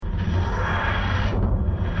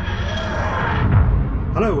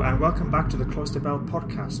Hello and welcome back to the Cloister Bell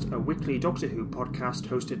podcast, a weekly Doctor Who podcast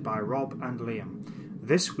hosted by Rob and Liam.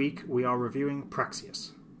 This week we are reviewing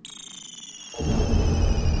Praxeus.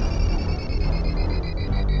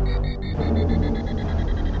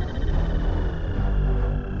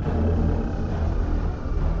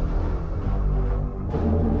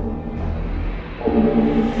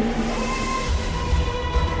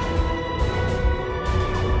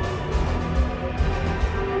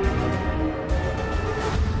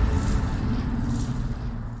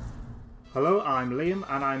 Hello, I'm Liam,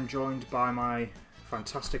 and I'm joined by my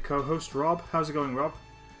fantastic co-host, Rob. How's it going, Rob?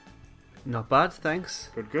 Not bad, thanks.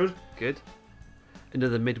 Good. Good.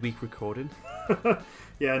 Another midweek recording.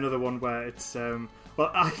 Yeah, another one where it's I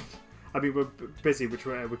mean we're busy, which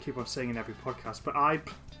we keep on saying in every podcast, but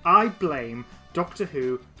I blame Doctor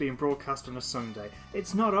Who being broadcast on a Sunday.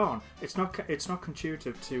 It's not on. It's not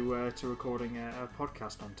conducive to recording a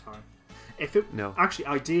podcast on time. No. Actually,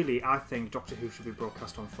 ideally, I think Doctor Who should be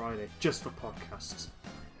broadcast on Friday, just for podcasts.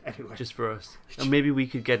 Anyway. Just for us. And maybe we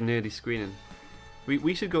could get an early screening.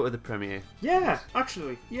 We should go to the premiere. Yeah,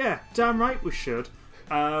 actually. Yeah, damn right we should.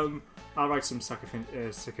 I'll write some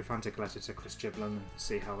sycophantic letter to Chris Giblin and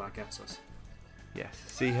see how that gets us. Yes,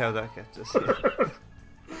 see how that gets us.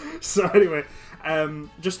 So anyway,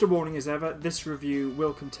 just a warning as ever, this review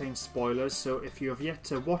will contain spoilers, so if you have yet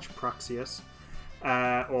to watch Praxeus,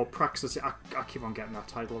 or Praxeus, I keep on getting that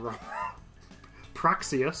title wrong.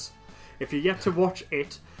 Praxeus. If you're yet to watch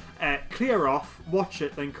it, clear off, watch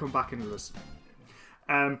it, then come back and listen.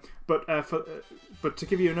 But to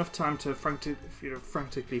give you enough time to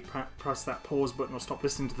frantically press that pause button or stop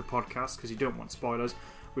listening to the podcast because you don't want spoilers,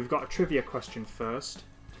 we've got a trivia question first,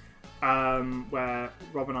 where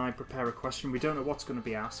Rob and I prepare a question. We don't know what's going to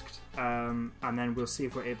be asked, and then we'll see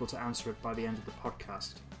if we're able to answer it by the end of the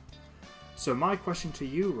podcast. So my question to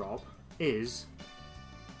you, Rob, is: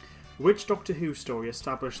 which Doctor Who story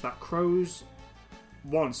established that crows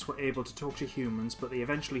once were able to talk to humans, but they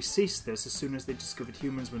eventually ceased this as soon as they discovered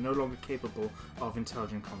humans were no longer capable of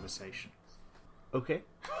intelligent conversation? Okay.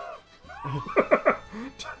 I'm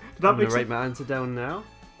going to write my answer down now.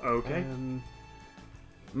 Okay.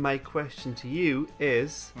 My question to you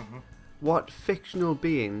is, what fictional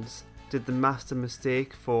beings did the Master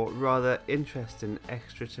mistake for rather interesting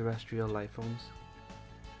extraterrestrial life forms?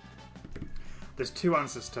 There's two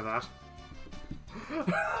answers to that.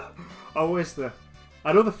 Oh, is there?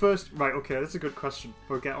 I know the first... Right, okay, that's a good question.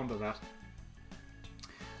 We'll get onto that.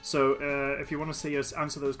 So, if you want to see us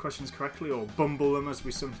answer those questions correctly, or bumble them as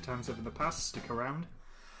we sometimes have in the past, stick around.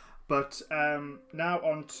 But now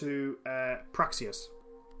on to Praxeus.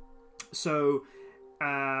 So,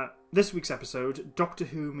 this week's episode, Doctor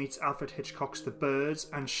Who meets Alfred Hitchcock's The Birds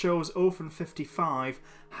and shows Orphan 55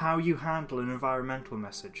 how you handle an environmental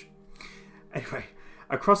message. Anyway,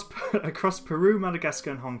 across Peru, Madagascar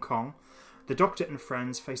and Hong Kong, the Doctor and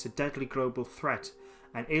friends face a deadly global threat,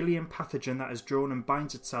 an alien pathogen that has drawn and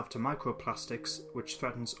binds itself to microplastics, which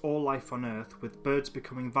threatens all life on Earth, with birds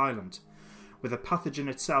becoming violent, with the pathogen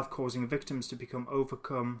itself causing victims to become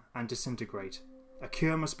overcome and disintegrate. A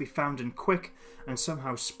cure must be found and quick, and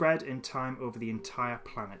somehow spread in time over the entire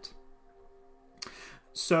planet.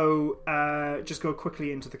 So, just go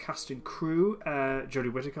quickly into the cast and crew.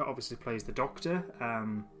 Jodie Whittaker obviously plays the Doctor,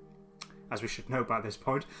 as we should know by this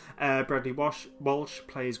point. Bradley Walsh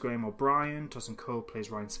plays Graham O'Brien. Tosin Cole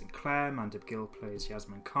plays Ryan Sinclair. Mandip Gill plays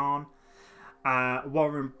Yasmin Khan.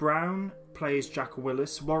 Warren Brown plays Jack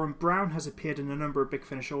Willis. Warren Brown has appeared in a number of Big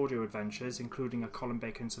Finish audio adventures, including a Colin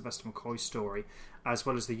Baker and Sylvester McCoy story, as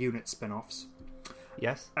well as the Unit spin-offs.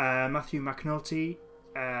 Yes. Matthew McNulty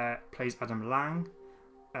plays Adam Lang.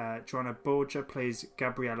 Joanna Borgia plays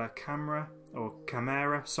Gabriella Camara,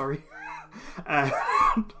 sorry.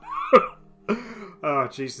 Oh,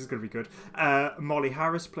 jeez, this is going to be good. Molly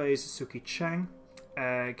Harris plays Suki Cheng.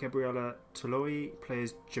 Gabriella Toloi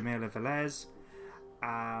plays Jamila Velez.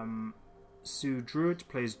 Sue Druitt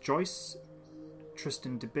plays Joyce.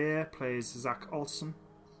 Tristan De plays Zach Olsen.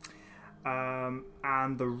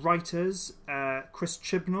 And the writers, Chris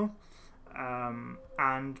Chibnall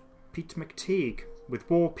and Pete McTeague, with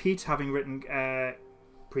War Pete having written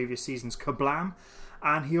previous season's Kablam,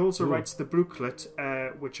 and he also writes the booklet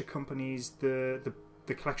which accompanies the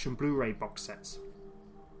collection Blu-ray box sets.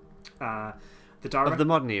 The of the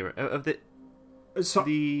modern era, of the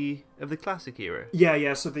classic era.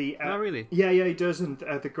 Yeah. So the oh, really? Yeah, he does, and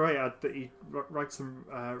the great that he writes them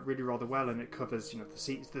really rather well, and it covers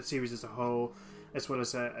the series as a whole, as well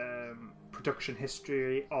as a production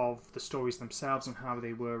history of the stories themselves and how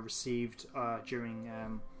they were received during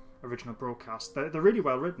original broadcast. They're really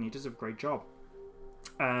well written. He does a great job.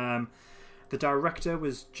 The director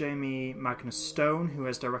was Jamie Magnus Stone, who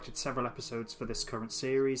has directed several episodes for this current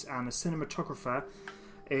series, and the cinematographer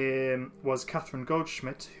was Catherine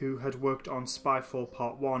Goldschmidt, who had worked on Spyfall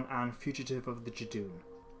Part 1 and Fugitive of the Jadoon.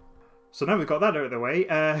 So now we've got that out of the way.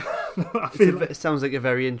 It sounds like a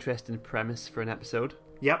very interesting premise for an episode.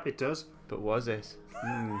 Yep, it does. But was it?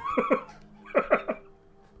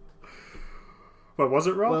 Well, was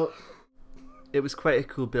it, Rob? Well, it was quite a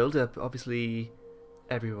cool build-up. Obviously,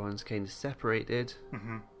 everyone's kind of separated,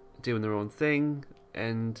 doing their own thing,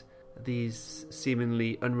 and these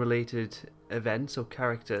seemingly unrelated events or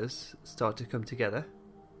characters start to come together.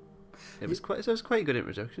 It was quite a good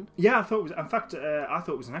introduction. Yeah, I thought it was. In fact, I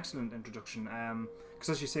thought it was an excellent introduction. Because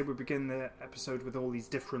as you say, we begin the episode with all these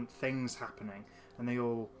different things happening, and they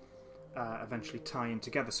all eventually tie in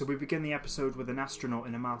together. So we begin the episode with an astronaut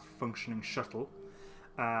in a malfunctioning shuttle,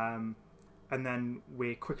 and then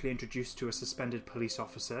we're quickly introduced to a suspended police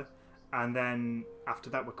officer, and then after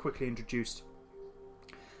that, we're quickly introduced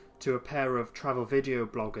to a pair of travel video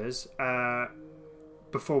bloggers.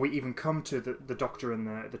 Before we even come to the Doctor and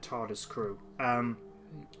the TARDIS crew.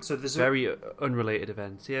 So there's very unrelated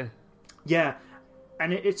events, yeah. Yeah,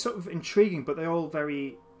 and it's sort of intriguing, but they're all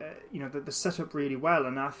very, they're set up really well,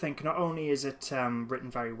 and I think not only is it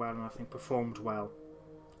written very well, and I think performed well,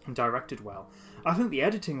 and directed well, I think the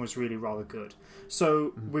editing was really rather good.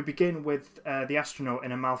 So we begin with the astronaut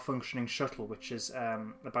in a malfunctioning shuttle, which is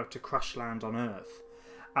about to crash land on Earth,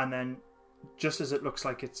 and then just as it looks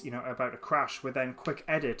like it's about to crash, we then quick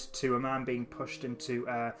edit to a man being pushed into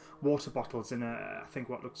water bottles in I think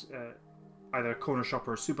what looks either a corner shop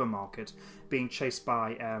or a supermarket, being chased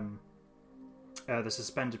by the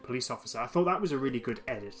suspended police officer. I thought that was a really good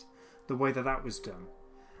edit, the way that was done.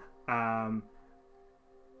 And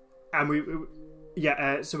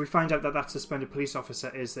so we find out that suspended police officer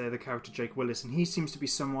is the character Jake Willis, and he seems to be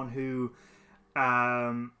someone who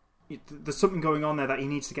there's something going on there that he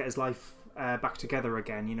needs to get his life back together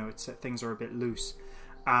again. Things are a bit loose,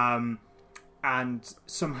 and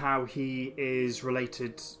somehow he is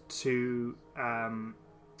related to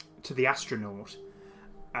the astronaut.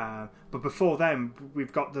 But before then,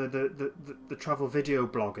 we've got the travel video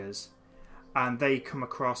bloggers, and they come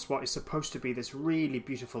across what is supposed to be this really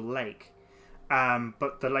beautiful lake,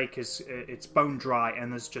 but the lake it's bone dry,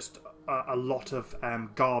 and there's just a lot of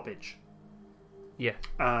garbage. Yeah.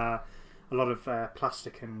 A lot of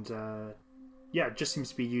plastic and it just seems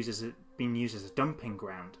to be being used as a dumping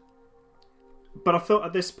ground. But I thought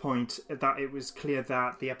at this point that it was clear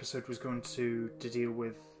that the episode was going to deal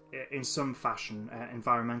with, in some fashion,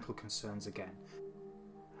 environmental concerns again.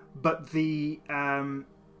 But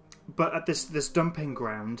but at this dumping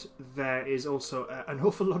ground, there is also an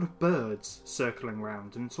awful lot of birds circling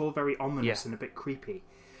around, and it's all very ominous and a bit creepy.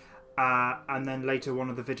 And then later, one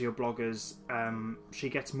of the video bloggers, she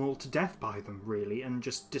gets mauled to death by them, really, and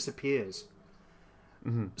just disappears.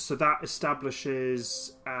 So that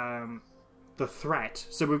establishes the threat.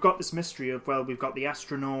 So we've got this mystery of, we've got the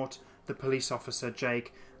astronaut, the police officer,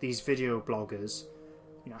 Jake, these video bloggers.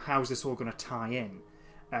 How's this all going to tie in?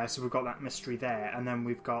 So we've got that mystery there, and then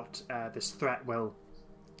we've got this threat. Well,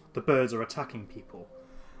 the birds are attacking people,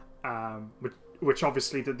 which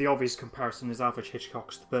obviously the obvious comparison is Alfred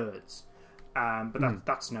Hitchcock's The Birds, but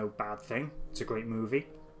that's no bad thing. It's a great movie,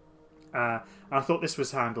 and I thought this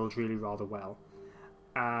was handled really rather well.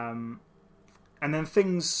 And then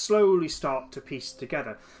things slowly start to piece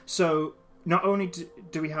together. So not only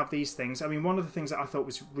do we have these things, I mean, one of the things that I thought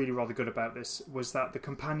was really rather good about this was that the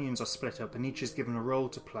companions are split up and each is given a role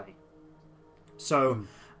to play. So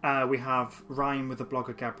we have Ryan with the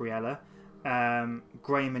blogger Gabriella,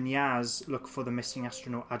 Graham and Yaz look for the missing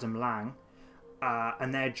astronaut Adam Lang,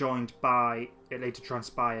 and they're joined by, it later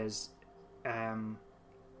transpires,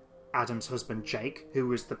 Adam's husband Jake, who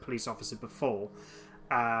was the police officer before.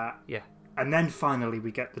 And then finally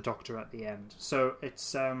we get the Doctor at the end. So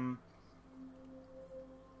it's I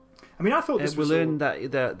mean, I thought this was we'll learn that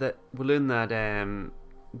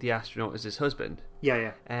the astronaut is his husband.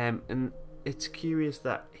 Yeah. And it's curious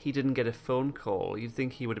that he didn't get a phone call. You'd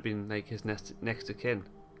think he would have been like his next of kin.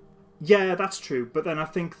 Yeah, that's true. But then I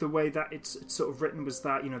think the way that it's sort of written was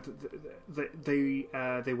that they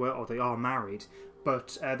are married,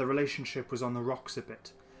 but the relationship was on the rocks a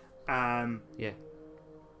bit.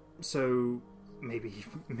 So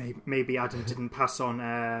maybe Adam didn't pass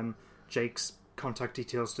on Jake's contact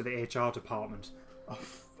details to the HR department.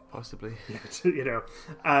 Possibly.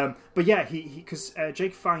 But yeah, because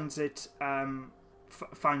Jake finds out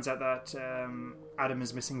that Adam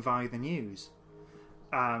is missing via the news.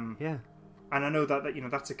 And I know that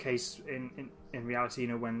that's a case in reality.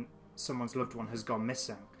 When someone's loved one has gone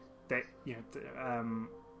missing, they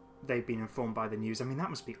they've been informed by the news. I mean, that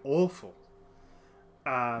must be awful.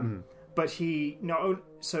 But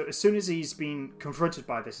so as soon as he's been confronted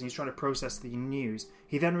by this and he's trying to process the news,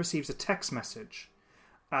 he then receives a text message,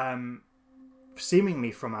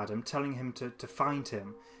 seemingly from Adam, telling him to find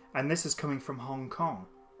him, and this is coming from Hong Kong.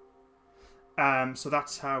 So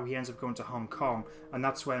that's how he ends up going to Hong Kong, and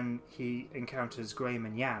that's when he encounters Graham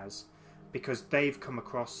and Yaz, because they've come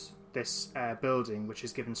across this building which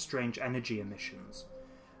is given strange energy emissions.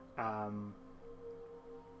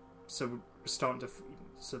 So we're starting to.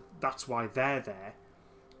 So that's why they're there.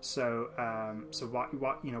 So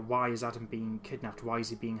why is Adam being kidnapped? Why is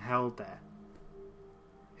he being held there?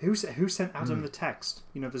 Who sent Adam the text?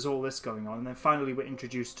 There's all this going on, and then finally we're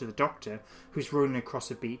introduced to the Doctor, who's running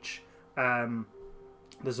across a beach.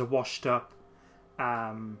 There's a washed up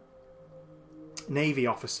Navy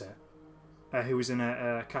officer who was in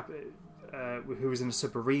a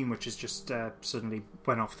submarine, which has just suddenly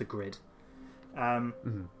went off the grid.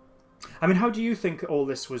 I mean, how do you think all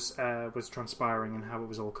this was transpiring and how it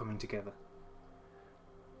was all coming together?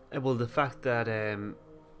 Well, the fact that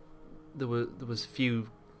there was few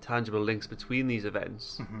tangible links between these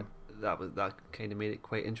events, that kind of made it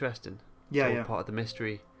quite interesting. Yeah. Part of the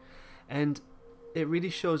mystery, and it really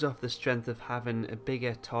shows off the strength of having a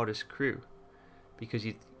bigger TARDIS crew, because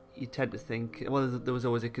you tend to think, well, there was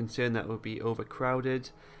always a concern that it would be overcrowded,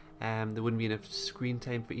 there wouldn't be enough screen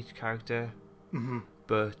time for each character.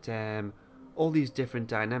 But all these different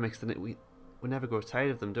dynamics, then we never grow tired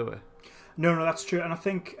of them, do we? No, that's true. And I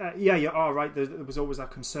think, you are right. There was always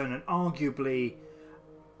that concern, and arguably,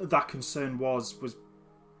 that concern was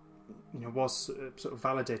sort of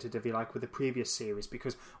validated, if you like, with the previous series.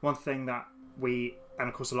 Because one thing that and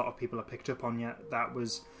of course a lot of people have picked up on, that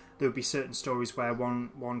was there would be certain stories where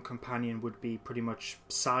one companion would be pretty much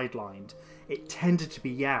sidelined. It tended to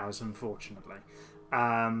be Yaz, unfortunately.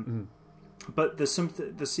 But there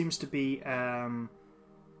seems to be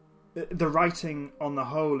the writing on the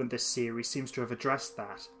whole in this series seems to have addressed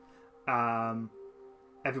that.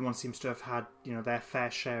 Everyone seems to have had their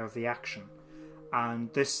fair share of the action,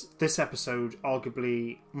 and this episode,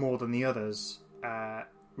 arguably more than the others,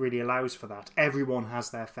 really allows for that. Everyone has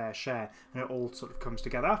their fair share, and it all sort of comes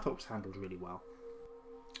together. I thought it was handled really well.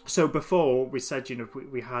 So before we said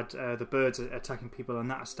we had the birds attacking people, and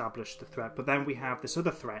that established the threat, but then we have this other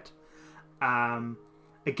threat.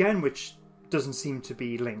 Again, which doesn't seem to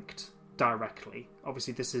be linked directly.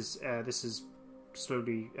 Obviously, this is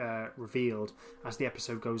slowly revealed as the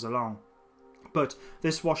episode goes along. But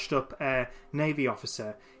this washed-up Navy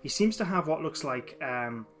officer, he seems to have what looks like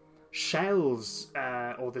shells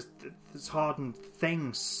or this hardened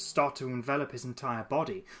things start to envelop his entire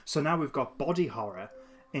body. So now we've got body horror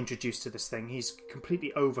introduced to this thing. He's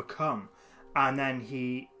completely overcome, and then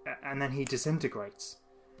he disintegrates.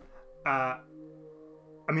 I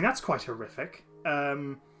mean, that's quite horrific.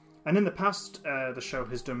 And in the past, the show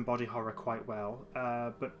has done body horror quite well,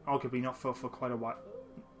 but arguably not for quite a while,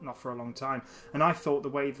 not for a long time. And I thought the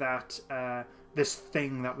way that this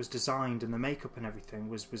thing that was designed and the makeup and everything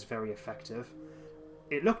was very effective.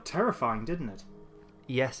 It looked terrifying, didn't it?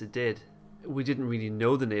 Yes, it did. We didn't really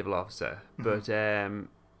know the naval officer, but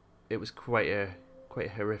it was quite a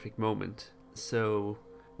horrific moment. So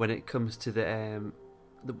when it comes to the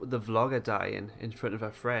vlogger dying in front of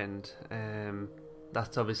her friend,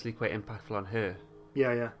 that's obviously quite impactful on her.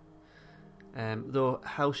 Yeah. Though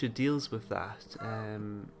how she deals with that,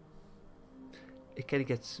 it kind of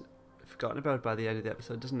gets forgotten about by the end of the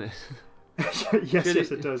episode, doesn't it? Yes,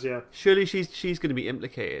 it does. Yeah. Surely she's going to be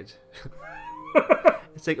implicated.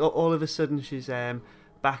 It's like all of a sudden she's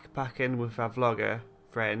backpacking with her vlogger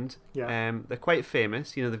friend. Yeah. They're quite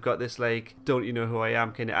famous. They've got this like "don't you know who I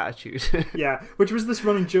am" kind of attitude. Yeah, which was this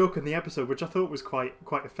running joke in the episode, which I thought was quite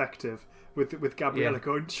effective with Gabriella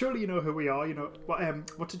going, "Surely you know who we are."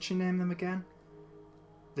 What did she name them again?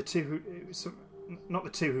 The two who, not the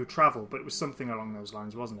two who travel, but it was something along those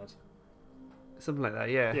lines, wasn't it? Something like that.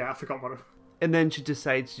 Yeah. Yeah, I forgot what. And then she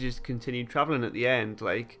decides to just continue traveling at the end,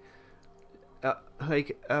 like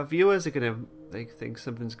our viewers are gonna think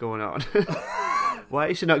something's going on. Why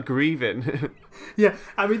is she not grieving? Yeah,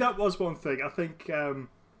 I mean that was one thing. I think.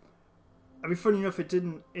 Funny enough, I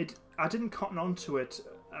didn't cotton on to it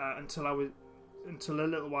until a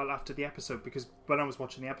little while after the episode, because when I was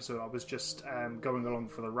watching the episode, I was just going along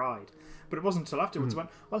for the ride. But it wasn't until afterwards I went,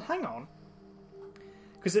 well, hang on,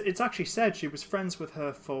 because it's actually said she was friends with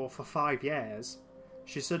her for 5 years.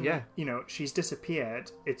 She suddenly, she's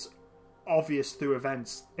disappeared. It's obvious through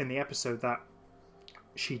events in the episode that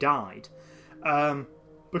she died.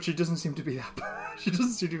 but she doesn't seem to be that. She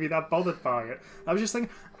doesn't seem to be that bothered by it. I was just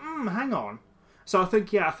thinking, hang on. So I think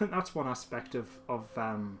that's one aspect of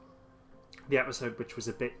the episode which was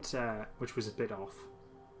a bit off.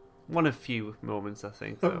 One of few moments, I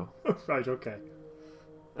think. Though. Right. Okay.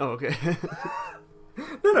 Oh, okay.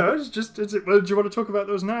 No. It's just. Well, do you want to talk about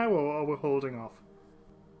those now, or are we holding off?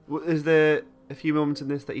 Is there a few moments in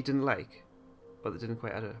this that you didn't like, or that didn't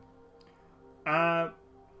quite add up?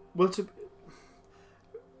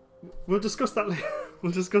 We'll discuss that later.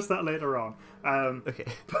 We'll discuss that later on. Okay.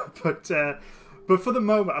 But for the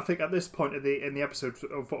moment, I think at this point in the episode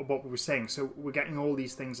of what we were saying, so we're getting all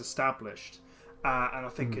these things established, and I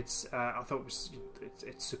think it's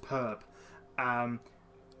superb. And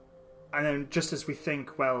then just as we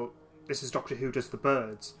think, well, this is Doctor Who does the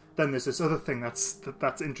birds, then there's this other thing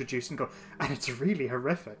that's introduced and it's really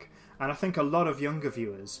horrific. And I think a lot of younger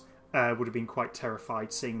viewers would have been quite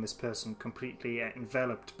terrified seeing this person completely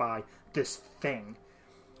enveloped by this thing.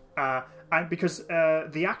 And because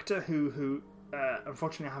the actor who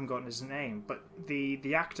unfortunately I haven't gotten his name, but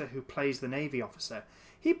the actor who plays the Navy officer,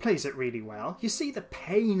 he plays it really well. You see the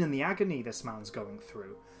pain and the agony this man's going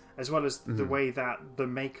through, as well as the way that the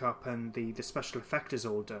makeup and the special effect is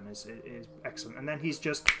all done is excellent. And then he's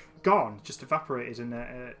just gone, just evaporated in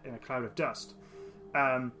a cloud of dust.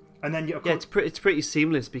 And then it's pretty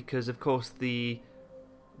seamless because of course the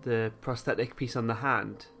prosthetic piece on the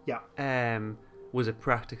hand was a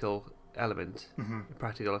practical element, a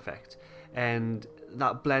practical effect, and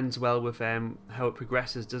that blends well with how it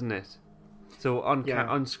progresses, doesn't it? So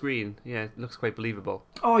on screen, it looks quite believable.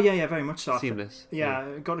 Oh yeah, very much so. Seamless.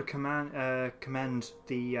 Got to commend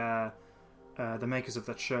the makers of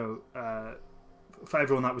that show for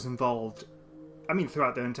everyone that was involved. I mean,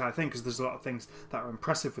 throughout the entire thing, because there's a lot of things that are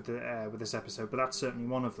impressive with this episode, but that's certainly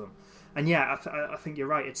one of them. And I think you're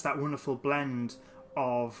right. It's that wonderful blend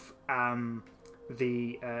of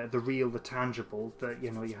the real, the tangible, that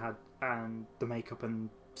you had, and the makeup and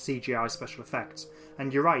CGI special effects.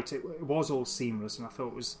 And you're right, it was all seamless, and I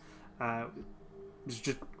thought it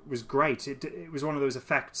was great. It was one of those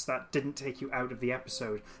effects that didn't take you out of the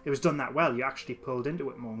episode. It was done that well. You actually pulled into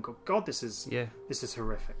it more and go, God, this is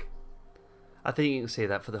horrific. I think you can say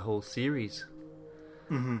that for the whole series.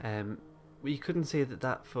 Mm-hmm. You couldn't say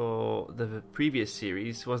that for the previous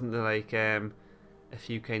series. Wasn't there like a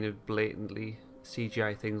few kind of blatantly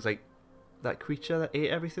CGI things, like that creature that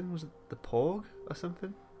ate everything? Was it the Porg or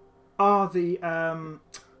something? Oh, the no,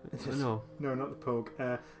 not the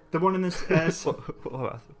Porg. The one in this. What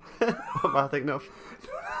am I thinking of?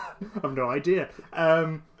 I've no idea.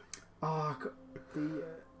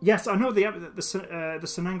 Yes, I know the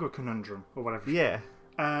Senango conundrum or whatever. Yeah.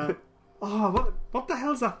 What the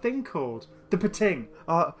hell's that thing called? The Pating.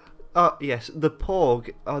 Yes, the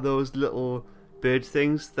Porg are those little bird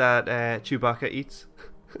things that Chewbacca eats.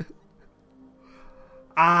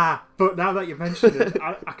 But now that you mentioned it,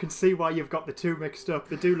 I can see why you've got the two mixed up.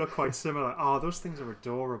 They do look quite similar. Those things are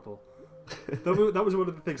adorable. That was one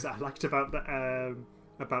of the things that I liked about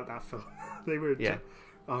that film. They were they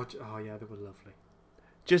were lovely.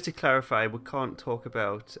 Just to clarify, we can't talk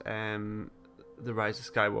about The Rise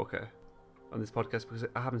of Skywalker on this podcast because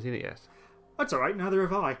I haven't seen it yet. That's alright, neither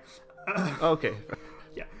have I. Okay.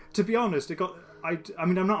 Yeah, to be honest, I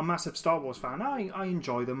mean, I'm not a massive Star Wars fan. I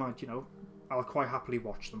enjoy them. I'll quite happily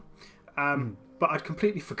watch them. But I'd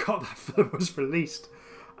completely forgot that film was released.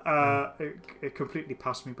 It completely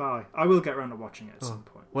passed me by. I will get around to watching it at some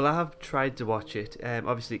point. Well, I have tried to watch it.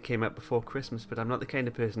 Obviously, it came out before Christmas, but I'm not the kind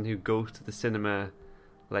of person who goes to the cinema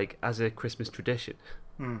like as a Christmas tradition.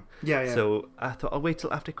 Yeah. So I thought I'll wait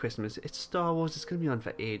till after Christmas. It's Star Wars. It's going to be on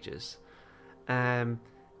for ages. And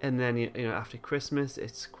then after Christmas,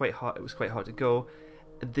 it's quite hot. It was quite hard to go.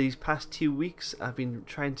 These past 2 weeks, I've been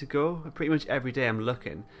trying to go. Pretty much every day I'm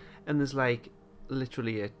looking, and there's like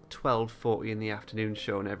literally a 12:40 in the afternoon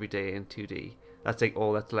shown every day in 2D. That's like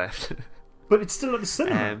all that's left. But it's still at the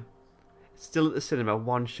cinema. It's still at the cinema.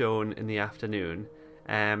 One shown in the afternoon.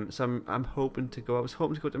 So I'm hoping to go. I was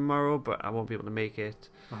hoping to go tomorrow, but I won't be able to make it.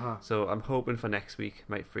 So I'm hoping for next week.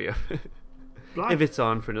 Might free up. If it's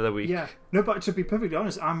on for another week. Yeah. No, but to be perfectly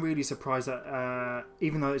honest, I'm really surprised that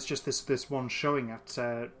even though it's just this one showing at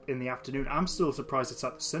in the afternoon, I'm still surprised it's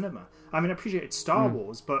at the cinema. I mean, I appreciate it's Star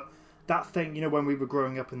Wars, but that thing, when we were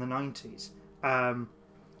growing up in the 90s, I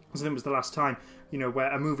think it was the last time,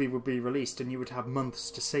 where a movie would be released and you would have months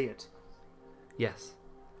to see it. Yes.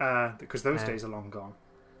 Because those days are long gone.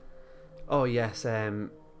 Oh, yes.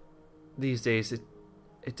 These days,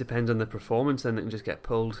 it depends on the performance, and it can just get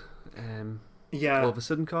pulled. All of a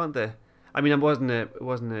sudden, can't they? I mean, it wasn't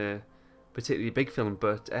a particularly big film,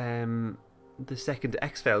 but the second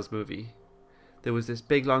X-Files movie, there was this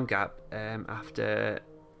big long gap after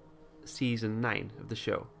season 9 of the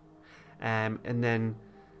show, and then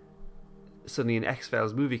suddenly an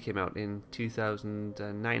X-Files movie came out in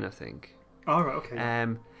 2009, I think. Oh, right, okay.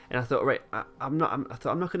 And I thought, right, I'm not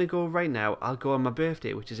going to go right now. I'll go on my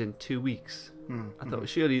birthday, which is in 2 weeks. I thought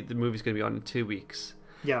surely the movie's going to be on in 2 weeks.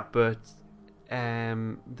 Yeah. But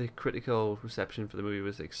the critical reception for the movie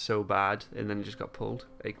was like so bad, and then it just got pulled.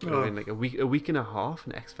 Like in like a week and a half,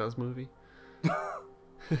 an X-Files movie.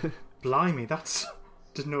 Blimey,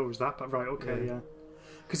 didn't know it was that bad. Right, okay, yeah.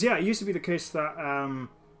 Because it used to be the case that,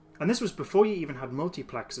 and this was before you even had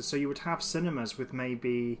multiplexes, so you would have cinemas with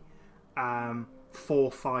maybe 4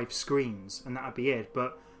 or 5 screens, and that'd be it.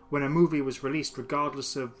 But when a movie was released,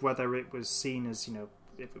 regardless of whether it was seen as,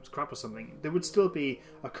 if it was crap or something, there would still be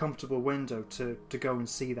a comfortable window to go and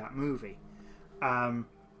see that movie. But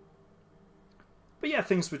yeah,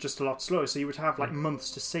 things were just a lot slower, so you would have like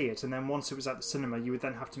months to see it, and then once it was at the cinema, you would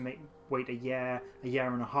then have to wait a year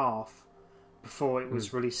and a half before it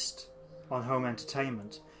was released on home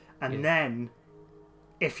entertainment. And then,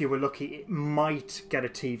 if you were lucky, it might get a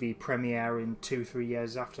TV premiere in 2-3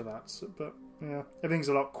 years after that. So, but yeah, everything's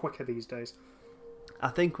a lot quicker these days. I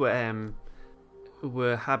think where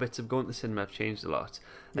habits of going to the cinema have changed a lot.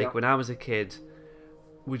 Like when I was a kid,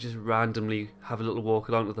 we just randomly have a little walk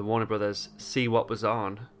along to the Warner Brothers, see what was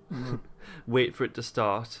on, wait for it to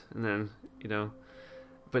start, and then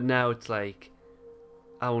But now it's like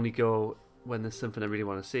I only go when there's something I really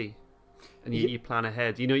want to see, and you plan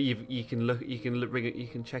ahead. You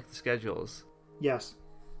can check the schedules. Yes.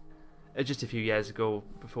 Just a few years ago,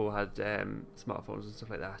 before I had smartphones and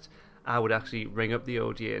stuff like that, I would actually ring up the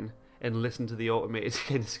Odeon and listen to the automated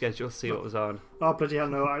kind of schedule, see what was on. Oh, bloody hell,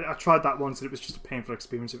 no. I tried that once and it was just a painful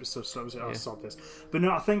experience. It was so slow. I was like, I'll stop this. But no,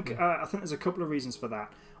 I think there's a couple of reasons for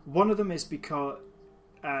that. One of them is because,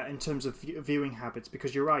 in terms of viewing habits,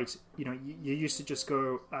 because you're right, you used to just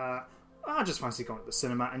go, I just fancy going to the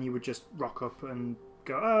cinema, and you would just rock up and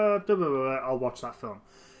go, blah, blah, blah, I'll watch that film.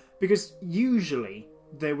 Because usually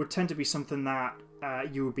there would tend to be something that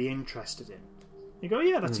you would be interested in. You go,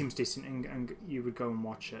 yeah, that seems decent, and you would go and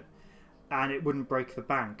watch it. And it wouldn't break the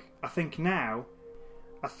bank. I think now,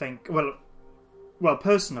 well,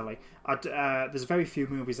 personally, there's very few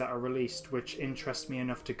movies that are released which interest me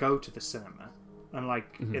enough to go to the cinema,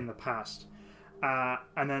 unlike in the past.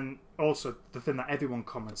 And then also, the thing that everyone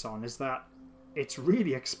comments on is that it's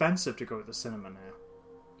really expensive to go to the cinema now.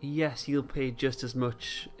 Yes, you'll pay just as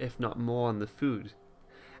much, if not more, on the food.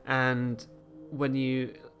 And when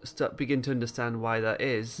you begin to understand why that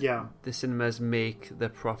is, the cinemas make their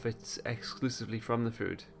profits exclusively from the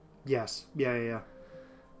food. Yes, yeah.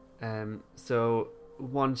 So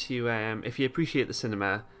once you, if you appreciate the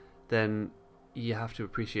cinema, then you have to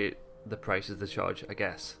appreciate the prices they charge, I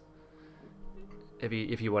guess.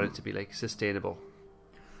 If you want it to be like sustainable.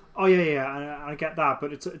 Oh yeah, I get that,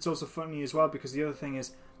 but it's also funny as well because the other thing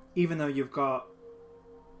is, even though you've got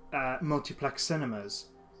multiplex cinemas,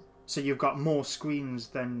 so you've got more screens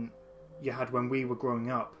than you had when we were growing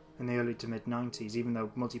up in the early to mid 90s, even though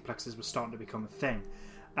multiplexes were starting to become a thing.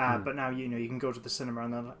 But now you can go to the cinema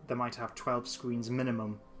and they might have 12 screens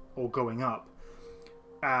minimum or going up.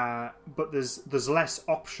 But there's less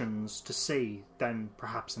options to see than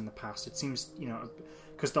perhaps in the past. It seems,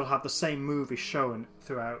 because they'll have the same movie shown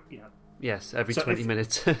throughout, Yes, every 20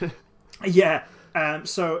 minutes. Yeah.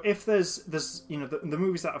 So if there's the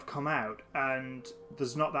movies that have come out and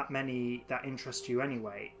there's not that many that interest you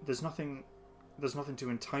anyway, there's nothing to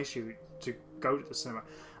entice you to go to the cinema.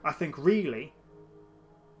 I think really,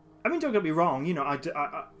 I mean, don't get me wrong,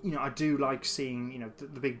 I do like seeing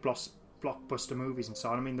the big blockbuster movies and so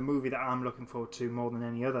on. I mean, the movie that I'm looking forward to more than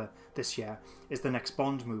any other this year is the next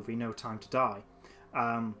Bond movie, No Time to Die,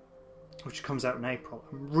 which comes out in April.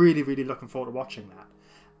 I'm really, really looking forward to watching that.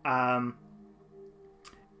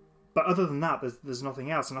 But other than that, there's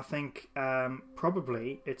nothing else. And I think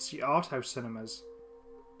probably it's the art house cinemas.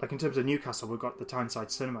 Like in terms of Newcastle, we've got the Tyneside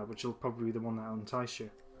Cinema, which will probably be the one that will entice you.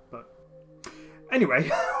 But anyway,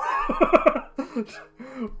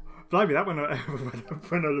 blimey, that went on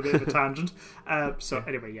a bit of a tangent.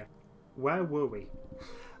 Anyway, yeah. Where were we?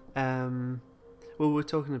 Well, we're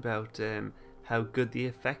talking about how good the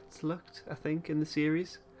effects looked, I think, in the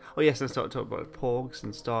series. Oh yes, let's talk about Porgs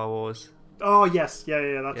and Star Wars. Oh yes,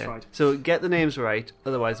 yeah, that's right. So get the names right,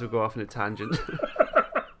 otherwise we'll go off on a tangent.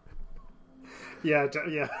 yeah.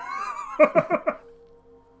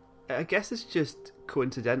 I guess it's just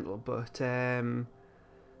coincidental, but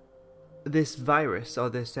this virus or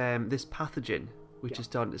this pathogen, which is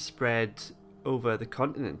starting to spread over the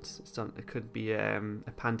continent, it could be a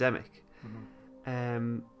pandemic.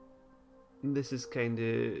 This is kind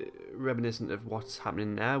of reminiscent of what's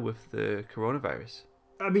happening now with the coronavirus.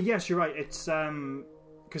 I mean, yes, you're right. It's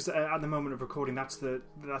because at the moment of recording, that's the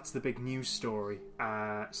big news story.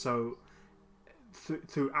 So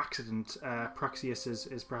through accident, Praxeus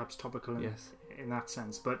is perhaps topical in that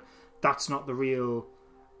sense, but that's not the real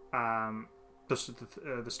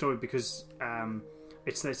the story, because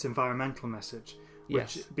it's this environmental message,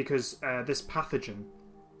 because this pathogen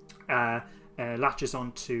latches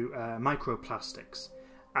onto microplastics,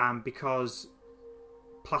 because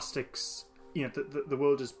plastics, the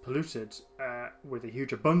world is polluted with a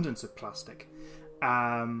huge abundance of plastic.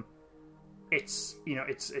 It's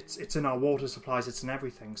in our water supplies, it's in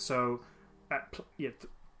everything. So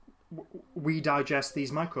we digest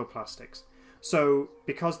these microplastics. So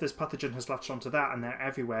because this pathogen has latched onto that, and they're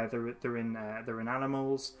everywhere, they're in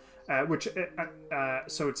animals.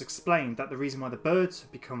 So it's explained that the reason why the birds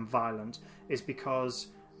have become violent is because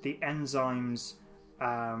the enzymes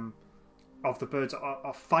of the birds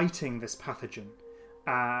are fighting this pathogen,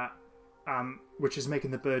 which is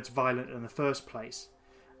making the birds violent in the first place.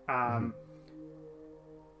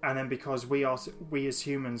 And then because we as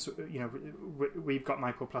humans, we've got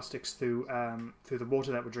microplastics through the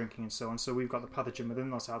water that we're drinking and so on. So we've got the pathogen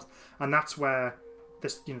within ourselves, and that's where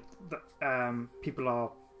this, people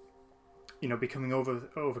are, becoming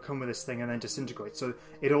overcome with this thing and then disintegrate. So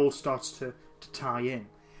it all starts to tie in.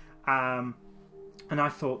 And I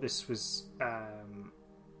thought this was,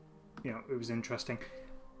 it was interesting.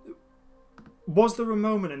 Was there a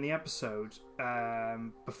moment in the episode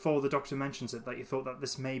before the Doctor mentions it that you thought that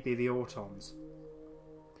this may be the Autons?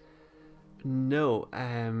 No,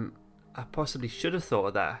 I possibly should have thought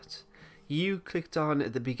of that. You clicked on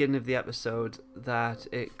at the beginning of the episode that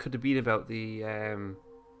it could have been about the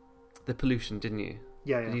pollution, didn't you?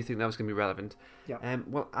 Yeah. Did you think that was going to be relevant? Yeah.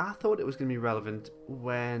 Well, I thought it was going to be relevant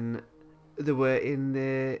when they were in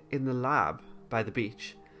the lab by the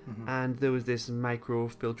beach. Mm-hmm. And there was this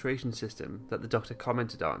microfiltration system that the Doctor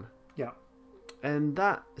commented on. Yeah. And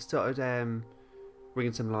that started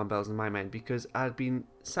ringing some alarm bells in my mind, because I'd been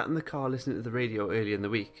sat in the car listening to the radio earlier in the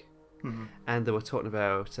week, and they were talking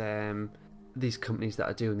about these companies that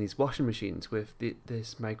are doing these washing machines with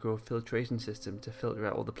this microfiltration system to filter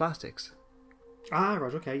out all the plastics. Ah,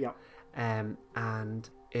 right, okay, yeah. And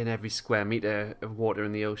in every square metre of water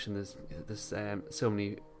in the ocean, there's so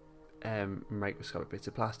many microscopic bits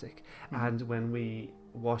of plastic, and when we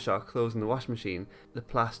wash our clothes in the washing machine, the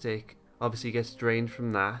plastic obviously gets drained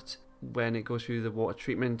from that. When it goes through the water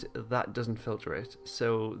treatment, that doesn't filter it.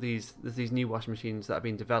 So there's these new washing machines that are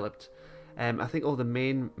being developed. I think all the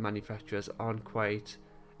main manufacturers aren't quite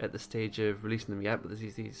at the stage of releasing them yet, but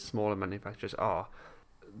these smaller manufacturers are.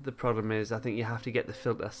 The problem is, I think you have to get the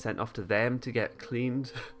filter sent off to them to get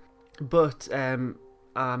cleaned. But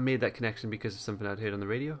I made that connection because of something I'd heard on the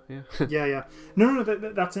radio. Yeah. No,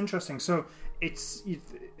 that's interesting. So it's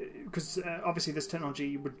because obviously this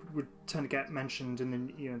technology would tend to get mentioned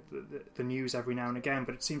in the news every now and again.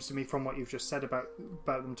 But it seems to me, from what you've just said about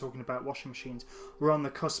them talking about washing machines, we're on the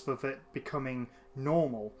cusp of it becoming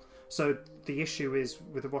normal. So the issue is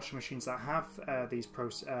with the washing machines that have these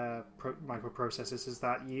microprocessors is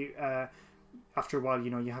that you after a while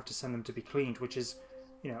you have to send them to be cleaned, which is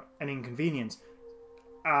an inconvenience.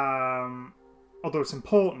 Although it's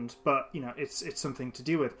important, but it's something to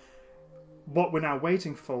deal with. What we're now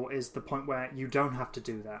waiting for is the point where you don't have to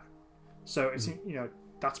do that. So it's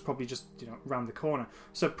that's probably just around the corner.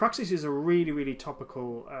 So Praxeus is a really, really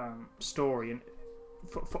topical story, and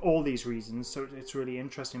for all these reasons. So it's really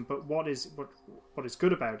interesting. But what is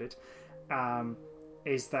good about it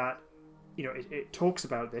is that it talks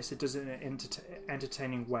about this. It does it in an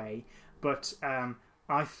entertaining way, but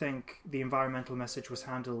I think the environmental message was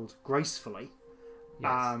handled gracefully.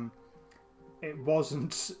 Yes. It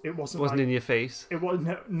wasn't like, in your face. It was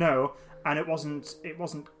no, and it wasn't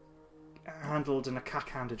handled in a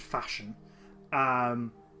cack-handed fashion. I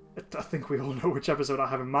think we all know which episode I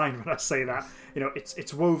have in mind when I say that.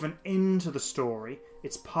 It's woven into the story.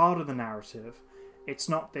 It's part of the narrative. It's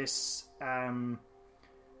not this.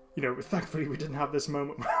 Thankfully we didn't have this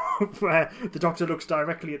moment where the Doctor looks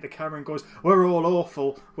directly at the camera and goes, "We're all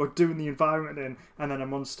awful, we're doing the environment in," and then a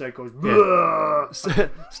monster goes,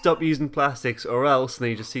 "Bleh!" Stop using plastics or else, and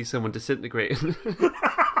then you just see someone disintegrating.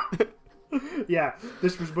 Yeah,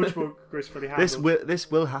 this was much more gracefully handled.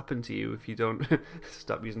 This will happen to you if you don't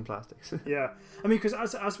stop using plastics. Yeah, I mean,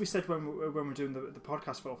 because as we said when we're doing the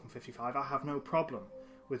podcast for Orphan 55, I have no problem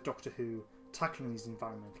with Doctor Who tackling these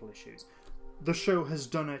environmental issues. The show has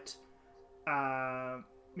done it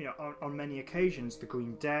on many occasions, the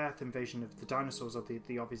Green Death, Invasion of the Dinosaurs are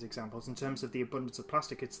the obvious examples. In terms of the abundance of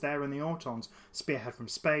plastic, it's there in the Autons. Spearhead from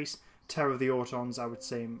Space, Terror of the Autons, I would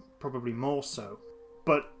say probably more so.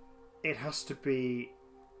 But it has to be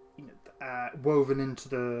woven into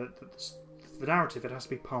the narrative. It has to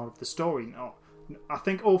be part of the story. I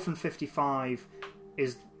think Orphan 55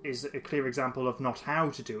 is a clear example of not how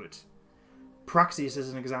to do it. Praxeus is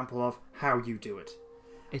an example of how you do it.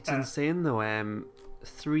 It's insane though.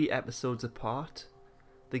 3 episodes apart,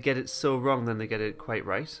 they get it so wrong, then they get it quite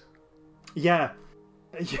right. Yeah,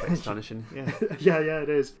 quite astonishing. Yeah, yeah, it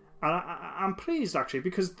is. And I'm pleased actually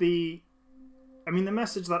because the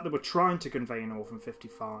message that they were trying to convey in Orphan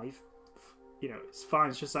 55, it's fine.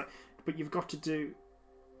 It's just like, but you've got to do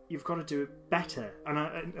it better. And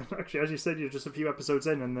actually, as you said, you're just a few episodes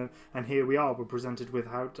in, and here we are. We're presented with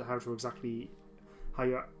how to exactly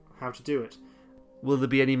how to do it. Will there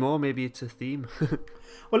be any more? Maybe it's a theme.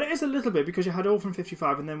 Well, it is a little bit because you had Orphan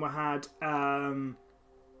 55, and then we had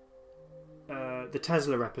the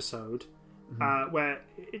Tesla episode, where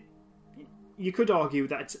you could argue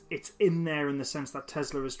that it's in there in the sense that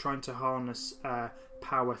Tesla is trying to harness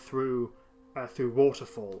power through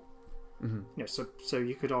waterfall. Mm-hmm. So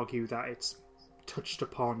you could argue that it's touched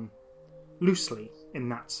upon loosely in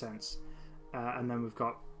that sense, and then we've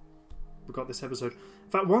got this episode.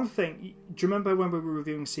 In fact, one thing, do you remember when we were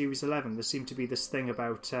reviewing Series 11, there seemed to be this thing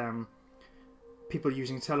about people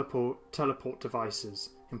using teleport devices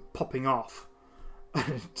and popping off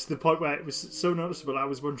to the point where it was so noticeable. I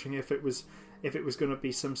was wondering if it was going to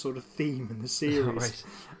be some sort of theme in the series,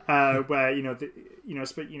 right. Where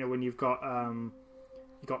when you've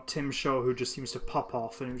got Tim Shaw who just seems to pop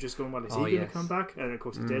off, and it was just going, well, is he going to come back? And of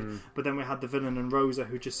course he did. But then we had the villain and Rosa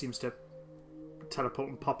who just seems to teleport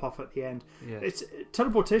and pop off at the end. Yes.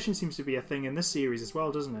 Teleportation seems to be a thing in this series as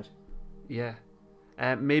well, doesn't it? Yeah.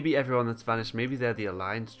 Maybe everyone that's vanished, maybe they're the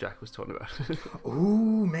Alliance Jack was talking about.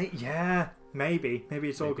 Ooh, maybe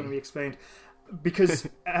it's all going to be explained. Because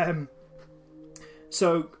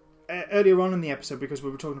earlier on in the episode, because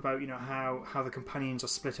we were talking about how the companions are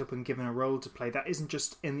split up and given a role to play, that isn't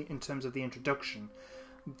just in terms of the introduction,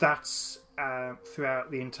 that's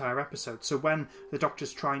throughout the entire episode. So when the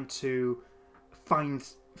Doctor's trying to find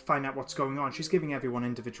out what's going on, she's giving everyone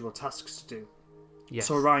individual tasks to do. Yes.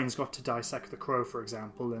 So Ryan's got to dissect the crow, for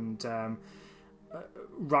example, and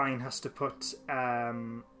Ryan has to put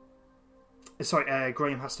Graham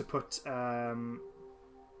has to put Adam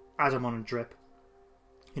on a drip,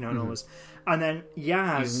 and all this, and then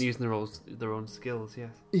Yaz using their own skills.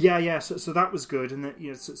 So that was good, and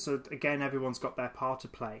that, so again everyone's got their part to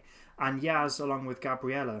play, and Yaz along with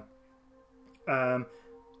Gabriella,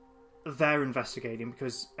 they're investigating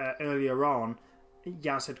because earlier on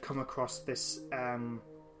Yaz had come across this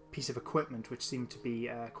piece of equipment which seemed to be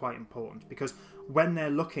quite important, because when they're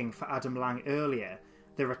looking for Adam Lang earlier,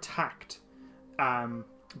 they're attacked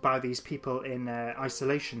by these people in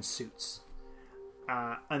isolation suits,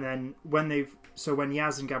 and then when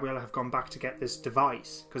Yaz and Gabriella have gone back to get this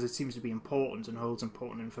device, because it seems to be important and holds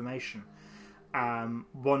important information,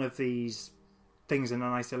 one of these things in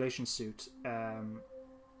an isolation suit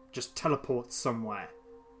just teleports somewhere,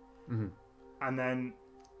 and then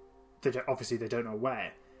they don't know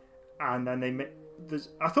where, and then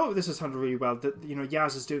I thought this was handled really well. That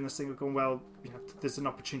Yaz is doing this thing of going, well, there's an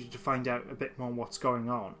opportunity to find out a bit more what's going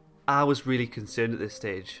on. I was really concerned at this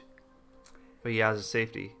stage for Yaz's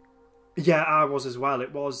safety. Yeah, I was as well.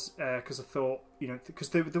 It was because I thought because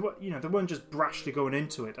they weren't just brashly going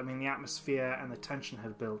into it. I mean, the atmosphere and the tension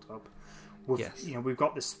had built up. We've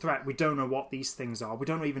got this threat. We don't know what these things are. We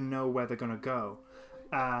don't even know where they're going to go.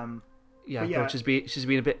 I thought she's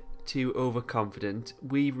been a bit too overconfident.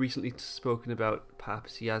 We've recently spoken about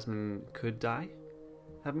perhaps Yasmin could die,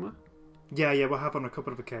 haven't we? Yeah, we'll have on a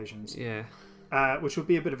couple of occasions. Yeah, which would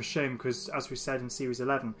be a bit of a shame because, as we said in Series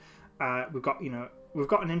 11, we've got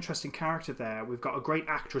an interesting character there. We've got a great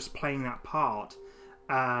actress playing that part.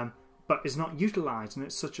 But is not utilised, and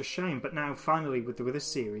it's such a shame. But now, finally, with this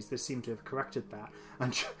series, they seem to have corrected that.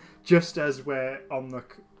 And just as we're on the,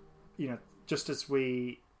 just as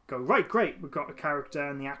we go, right, great, we've got a character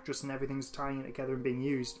and the actress and everything's tying it together and being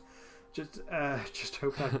used. Just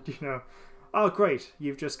hope that oh, great,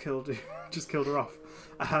 you've just killed her off.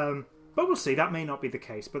 But we'll see. That may not be the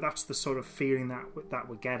case, but that's the sort of feeling that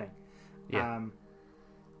we're getting. Yeah.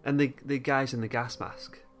 And the guys in the gas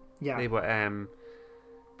mask. Yeah. They were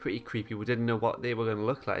pretty creepy. We didn't know what they were going to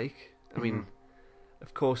look like. I mean,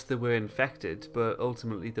 of course they were infected, but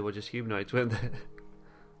ultimately they were just humanoids, weren't they?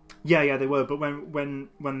 Yeah, they were. But when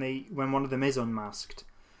one of them is unmasked,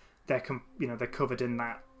 they're covered in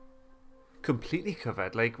that completely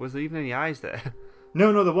covered. Like, was there even any eyes there?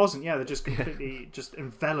 No, there wasn't. Yeah, they're just completely just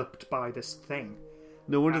enveloped by this thing.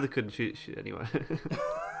 No wonder they couldn't shoot anyone.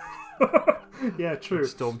 Yeah, true.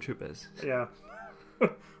 Stormtroopers. Yeah.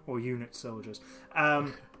 Or unit soldiers.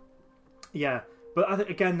 Yeah, but I think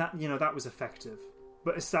again that was effective.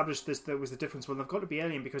 But established there was the difference. Well, they've got to be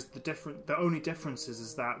alien because the only difference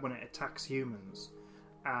is that when it attacks humans,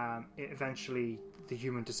 it eventually the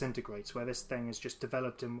human disintegrates. Where this thing is just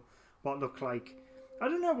developed in what looked like, I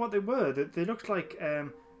don't know what they were. They looked like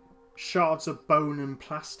shards of bone and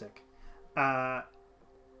plastic. God,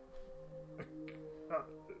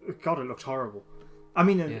 it looked horrible. I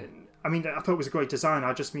mean, I thought it was a great design.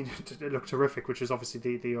 I just mean it looked terrific, which is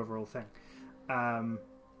obviously the overall thing.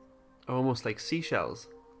 Almost like seashells.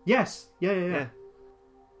 Yes. Yeah.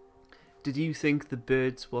 Did you think the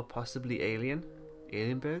birds were possibly alien?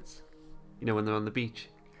 Alien birds? You know, when they're on the beach?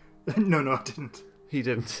 No, I didn't. He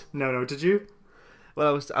didn't? No, did you?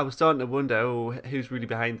 Well, I was starting to wonder, who's really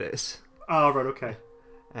behind this? Oh, right, okay.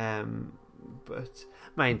 But,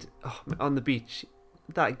 mind, on the beach,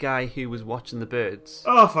 that guy who was watching the birds...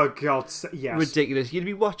 Oh, for God's sake, yes. Ridiculous. You'd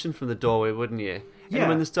be watching from the doorway, wouldn't you? Yeah. And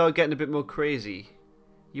when they start getting a bit more crazy,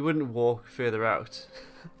 you wouldn't walk further out.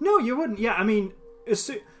 No, you wouldn't. Yeah,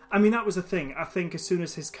 that was the thing. I think as soon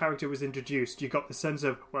as his character was introduced, you got the sense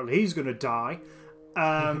of, well, he's going to die.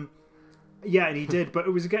 Yeah, and he did. But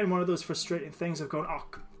it was, again, one of those frustrating things of going, oh,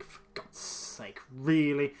 for God's sake,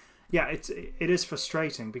 really? Yeah, it is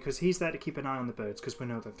frustrating because he's there to keep an eye on the birds because we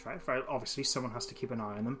know they're a threat. Right? Obviously, someone has to keep an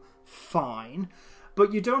eye on them. Fine.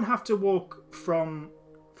 But you don't have to walk from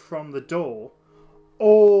the door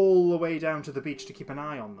all the way down to the beach to keep an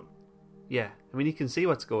eye on them. Yeah, I mean, you can see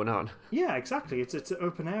what's going on. Yeah, exactly. It's an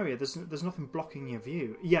open area. There's nothing blocking your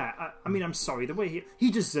view. Yeah, I'm sorry. The way he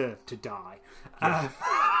deserved to die. Yeah.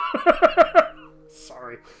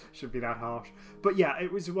 Sorry, should be that harsh. But yeah, it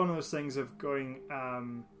was one of those things of going.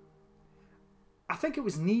 I think it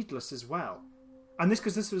was needless as well, and this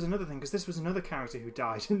was another thing because this was another character who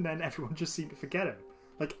died, and then everyone just seemed to forget him.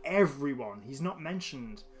 Like everyone, he's not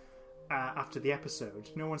mentioned after the episode.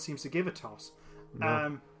 No one seems to give a toss.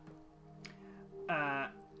 No.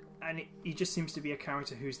 And he just seems to be a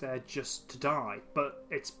character who's there just to die. But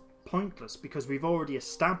it's pointless because we've already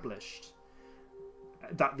established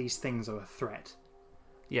that these things are a threat.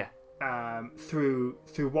 Yeah. Through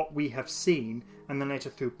what we have seen, and then later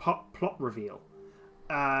through plot reveal.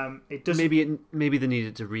 It does. Maybe they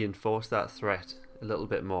needed to reinforce that threat a little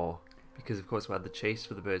bit more because, of course, we had the chase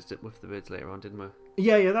with the birds later on, didn't we?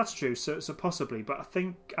 Yeah, that's true. So possibly, but I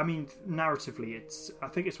think, narratively, I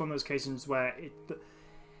think it's one of those cases where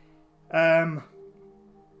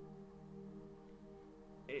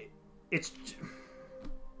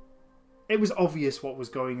it was obvious what was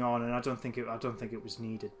going on, and I don't think it was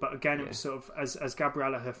needed. But again, it was sort of as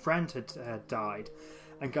Gabriella, her friend, had died,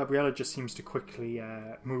 and Gabriella just seems to quickly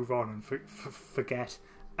move on and forget.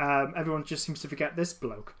 Everyone just seems to forget this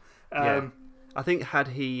bloke. I think had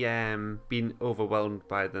he been overwhelmed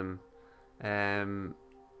by them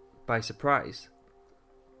by surprise,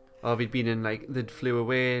 or if he'd been in, like, they'd flew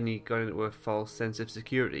away and he got into a false sense of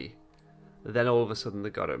security, then all of a sudden they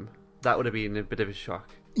got him, that would have been a bit of a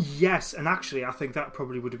shock. Yes, and actually I think that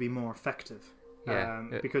probably would have been more effective. Yeah,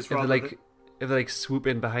 because if they swoop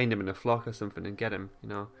in behind him in a flock or something and get him,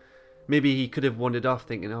 maybe he could have wandered off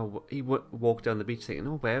thinking, he walked down the beach thinking,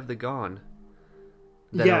 where have they gone?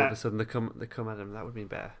 Then all of a sudden they come at him. That would have been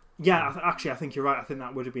better. Yeah, actually, I think you're right. I think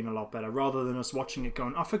that would have been a lot better, rather than us watching it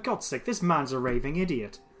going, oh, for God's sake, this man's a raving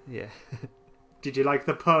idiot. Yeah. Did you like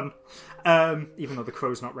the pun? Even though the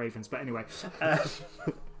crow's not ravens, but anyway.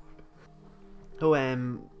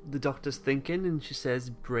 The doctor's thinking, and she says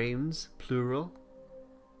brains, plural.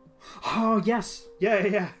 Oh, yes.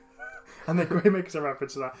 Yeah. And then Gray makes a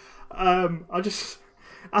reference to that.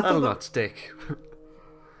 That'll not stick.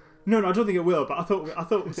 No, I don't think it will. But I thought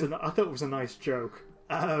it was a nice joke.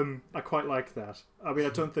 I quite like that. I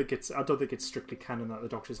don't think it's strictly canon that the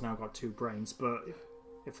Doctor's now got two brains. But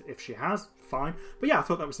if she has, fine. But yeah, I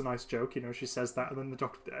thought that was a nice joke. She says that, and then the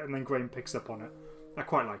Doctor, and then Graham picks up on it. I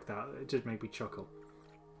quite like that. It did make me chuckle.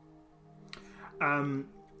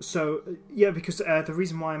 So yeah, because the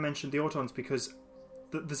reason why I mentioned the Autons because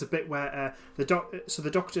there's a bit where the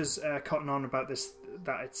Doctor's cotton on about this,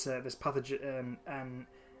 that it's this pathogen, and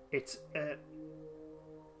it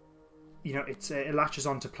latches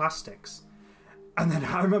onto plastics, and then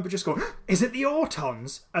I remember just going, "Is it the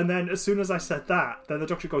Autons?" And then as soon as I said that, then the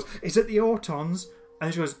Doctor goes, "Is it the Autons?"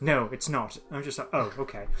 And she goes, "No, it's not." And I'm just like, "Oh,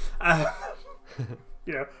 okay."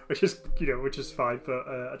 Which is fine. But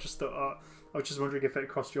I just thought, I was just wondering if it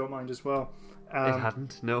crossed your mind as well. It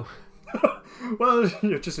hadn't, no. Well,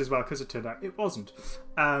 just as well, because it turned out it wasn't.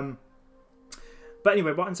 But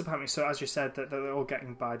anyway, what ends up happening, so as you said, that they're all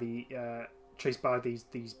getting chased by these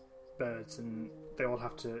birds, and they all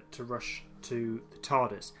have to rush to the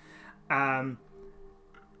TARDIS.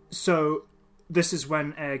 So this is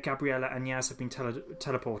when Gabriella and Yaz have been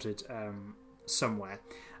teleported somewhere.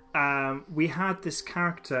 We had this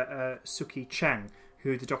character, Suki Cheng,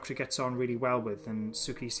 who the Doctor gets on really well with, and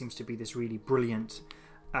Suki seems to be this really brilliant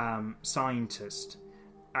scientist.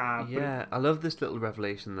 I love this little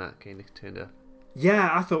revelation that kind of turned up.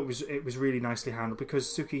 Yeah, I thought it was really nicely handled, because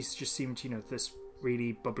Suki just seemed, this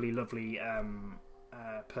really bubbly, lovely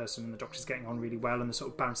person, and the Doctor's getting on really well, and they're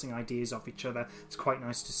sort of bouncing ideas off each other. It's quite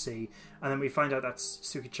nice to see. And then we find out that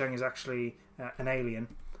Suki Cheng is actually an alien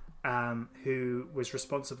who was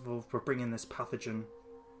responsible for bringing this pathogen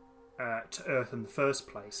to Earth in the first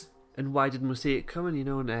place. And why didn't we see it coming?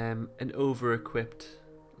 An over-equipped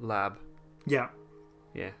lab. Yeah.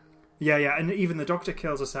 Yeah, and even the Doctor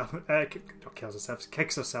kicks herself.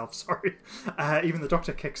 Sorry, even the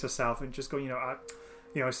Doctor kicks herself and just going,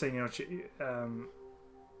 saying,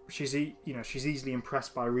 she's easily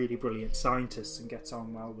impressed by really brilliant scientists and gets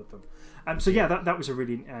on well with them. So yeah, that was a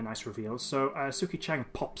really nice reveal. So Suki Cheng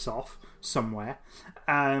pops off somewhere.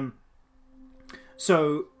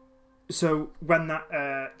 So when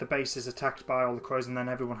the base is attacked by all the crows, and then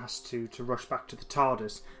everyone has to rush back to the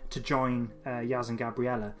TARDIS to join Yaz and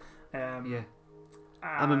Gabriella. I'm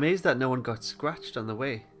amazed that no one got scratched on the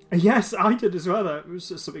way. Yes, I did as well. It was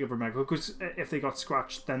something of a miracle, because if they got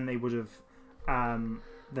scratched, then they would have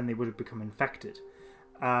become infected.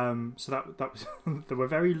 So that was they were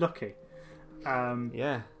very lucky.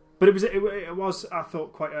 But it was I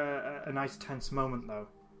thought quite a nice tense moment though.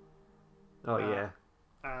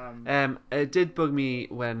 It did bug me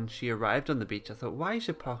when she arrived on the beach. I thought, why is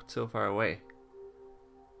she parked so far away?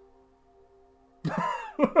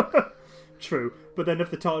 True, but then if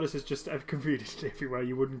the TARDIS is just convenient everywhere,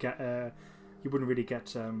 you wouldn't really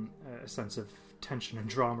get a sense of tension and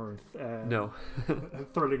drama and no and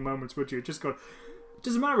thrilling moments, would you? Just go,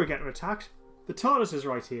 doesn't matter, we're getting attacked. The TARDIS is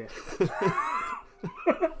right here.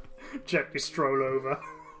 Gently stroll over,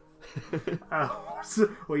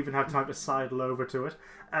 or even have time to sidle over to it.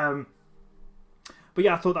 But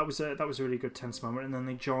yeah, I thought that was a really good tense moment, and then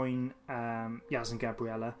they join Yaz and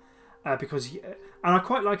Gabriella. And I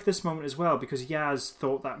quite like this moment as well, because Yaz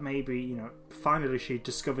thought that maybe, finally she'd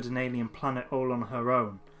discovered an alien planet all on her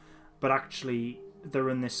own, but actually they're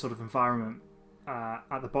in this sort of environment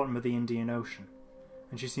at the bottom of the Indian Ocean,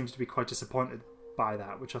 and she seems to be quite disappointed by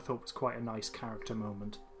that, which I thought was quite a nice character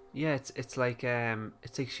moment. Yeah, it's like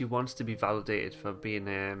she wants to be validated for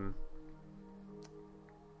being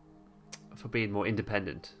more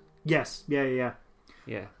independent. Yes, yeah.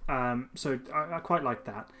 So I quite like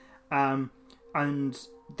that. And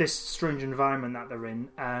this strange environment that they're in,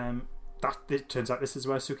 that it turns out this is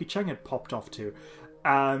where Suki Cheng had popped off to.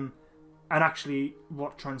 And actually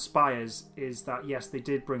what transpires is that, yes, they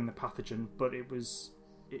did bring the pathogen, but it was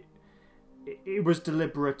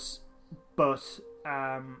deliberate, but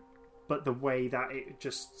the way that it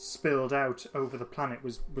just spilled out over the planet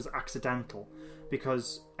was accidental,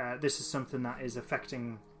 because this is something that is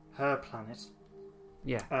affecting her planet.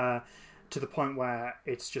 Yeah. To the point where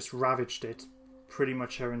it's just ravaged it. Pretty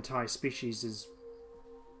much her entire species is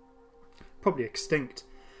probably extinct.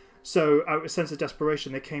 So, out of a sense of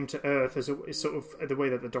desperation, they came to Earth as sort of the way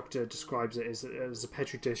that the Doctor describes it is as a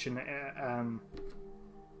petri dish, and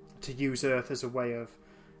to use Earth as a way of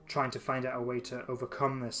trying to find out a way to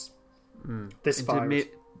overcome this virus.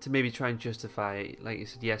 To maybe try and justify, like you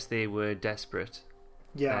said, yes, they were desperate.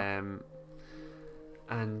 Yeah.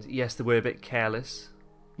 And yes, they were a bit careless.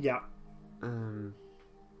 Yeah.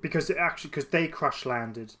 Because they crash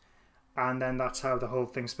landed, and then that's how the whole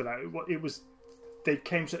thing split out. They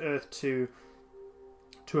came to Earth to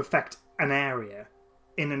affect an area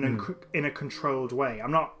in a controlled way. I'm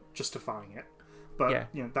not justifying it, but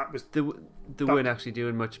that was they weren't actually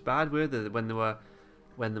doing much bad, were they? When they were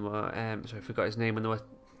sorry, I forgot his name.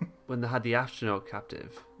 When they had the astronaut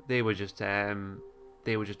captive, they were just doing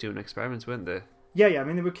experiments, weren't they? Yeah. I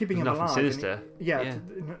mean, they were keeping him alive. Nothing sinister.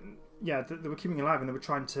 They were keeping him alive, and they were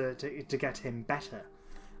trying to get him better.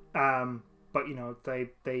 But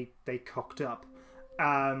they cocked up.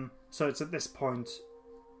 So it's at this point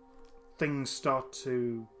things start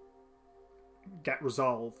to get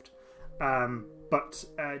resolved. But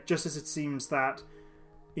just as it seems that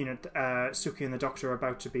Suki and the Doctor are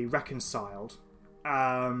about to be reconciled,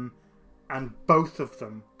 and both of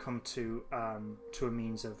them come to a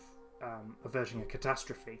means of averting a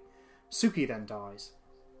catastrophe, Suki then dies.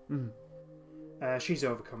 She's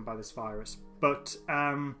overcome by this virus, but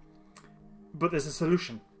there's a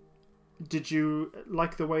solution. Did you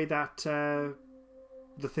like the way that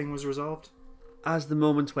the thing was resolved? As the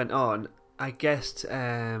moment went on, I guessed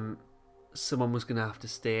someone was going to have to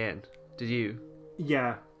stay in. Did you?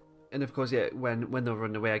 Yeah. And of course, yeah. When they were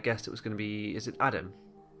running away, I guessed it was going to be. Is it Adam?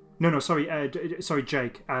 No. Sorry,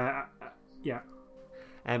 Jake. Yeah.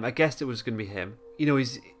 I guessed it was going to be him. You know,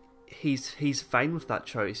 he's fine with that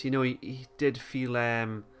choice. You know, he did feel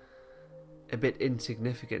a bit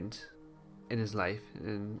insignificant in his life,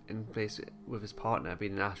 in place with his partner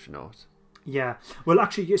being an astronaut. Yeah. Well,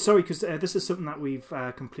 actually, sorry, because this is something that we've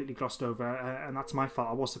completely glossed over, and that's my fault.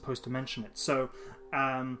 I was supposed to mention it. So,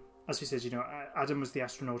 as you said, you know, Adam was the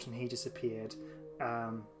astronaut and he disappeared.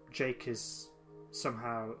 Jake is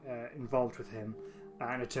somehow involved with him,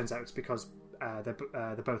 and it turns out it's because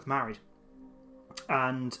they're both married.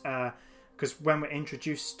 And because when we're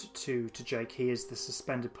introduced to Jake, he is the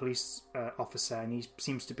suspended police officer, and he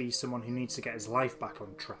seems to be someone who needs to get his life back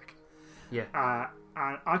on track. Yeah.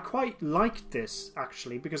 And I quite liked this,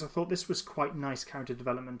 actually, because I thought this was quite nice character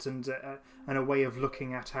development and a way of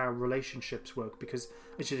looking at how relationships work. Because,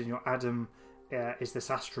 as you know, Adam is this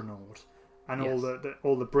astronaut, and yes.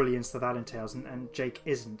 all the brilliance that entails, and Jake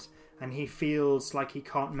isn't. And he feels like he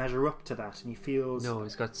can't measure up to that, and he feels... No,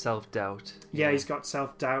 he's got self-doubt. Yeah, he's got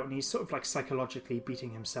self-doubt, and he's sort of like psychologically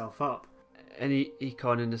beating himself up. And he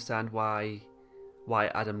can't understand why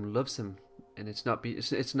Adam loves him. And it's not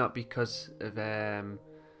because of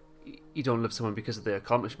you don't love someone because of their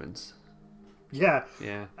accomplishments. Yeah.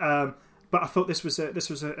 But I thought this was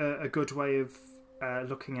a good way of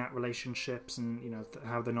looking at relationships, and you know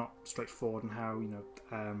how they're not straightforward, and how you know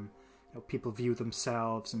people view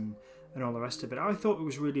themselves and all the rest of it. I thought it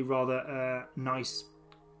was really rather nice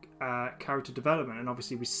character development, and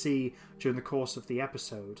obviously we see during the course of the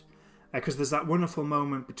episode, because there's that wonderful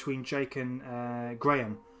moment between Jake and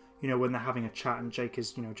Graham. You know, when they're having a chat, and Jake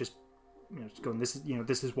is, just going, this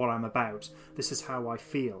is what I'm about. This is how I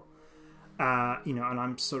feel. And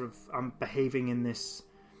I'm behaving in this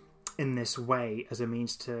way as a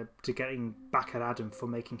means to getting back at Adam for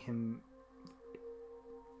making him,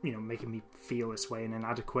 making me feel this way and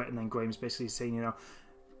inadequate. And then Graham's basically saying,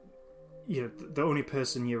 the only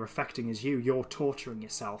person you're affecting is you. You're torturing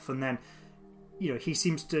yourself. And then, he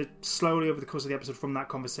seems to slowly, over the course of the episode, from that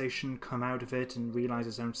conversation, come out of it and realise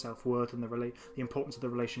his own self-worth and the importance of the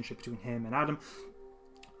relationship between him and Adam.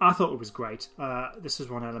 I thought it was great. This is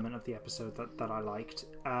one element of the episode that I liked.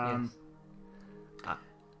 Yes.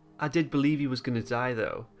 I did believe he was going to die,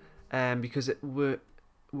 though, because we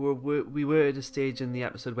were at a stage in the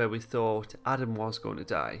episode where we thought Adam was going to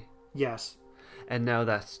die. Yes. And now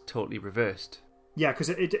that's totally reversed. Yeah, because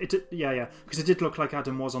because it did look like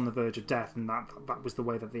Adam was on the verge of death, and that was the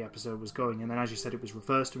way that the episode was going. And then, as you said, it was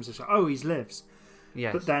reversed. It was just like, oh, he lives.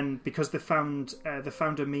 Yes. But then, because they found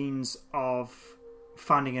a means of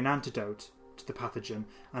finding an antidote to the pathogen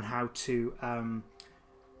and how to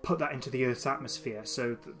put that into the Earth's atmosphere,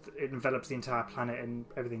 so that it envelops the entire planet and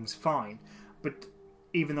everything's fine. But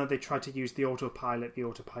even though they tried to use the autopilot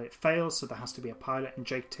fails, so there has to be a pilot, and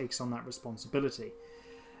Jake takes on that responsibility.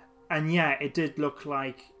 And yeah, it did look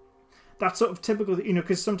like that sort of typical,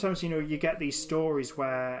 because sometimes, you get these stories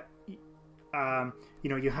where, you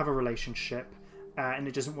have a relationship and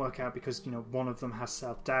it doesn't work out because, one of them has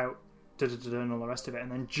self-doubt, and all the rest of it. And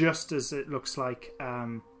then just as it looks like,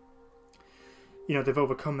 they've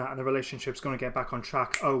overcome that and the relationship's going to get back on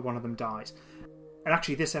track, oh, one of them dies. And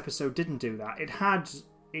actually, this episode didn't do that. It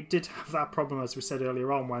did have that problem, as we said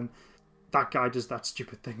earlier on, when that guy does that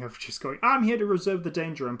stupid thing of just going, I'm here to reserve the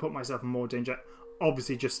danger and put myself in more danger,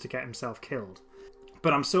 obviously just to get himself killed.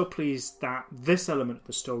 But I'm so pleased that this element of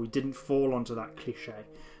the story didn't fall onto that cliche,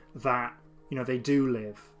 that, they do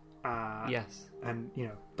live. Yes. And,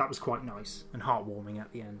 that was quite nice and heartwarming at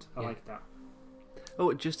the end. I like that.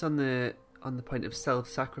 Oh, just on the point of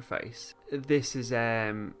self-sacrifice, this is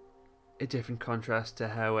a different contrast to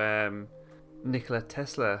how Nikola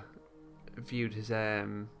Tesla viewed his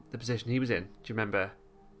the position he was in. Do you remember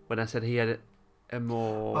when I said he had a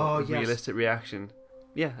more realistic reaction?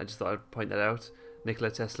 Yeah, I just thought I'd point that out.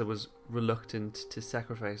 Nikola Tesla was reluctant to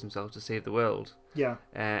sacrifice himself to save the world. Yeah.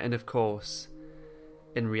 And of course,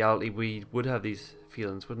 in reality, we would have these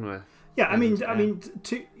feelings, wouldn't we? Yeah,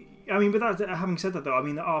 without having said that, though,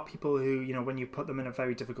 there are people who, when you put them in a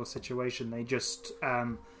very difficult situation, they just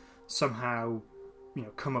somehow,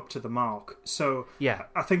 come up to the mark. So yeah,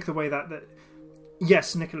 I think the way that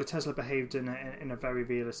yes, Nikola Tesla behaved in a very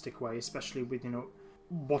realistic way, especially with,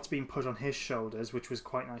 what's being put on his shoulders, which was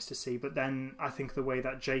quite nice to see. But then I think the way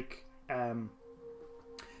that Jake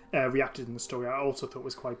reacted in the story, I also thought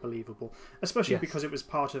was quite believable, especially because it was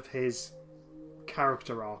part of his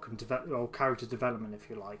character arc and or character development, if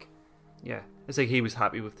you like. Yeah, it's like he was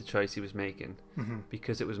happy with the choice he was making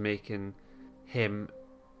because it was making him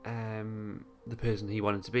the person he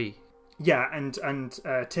wanted to be. Yeah, and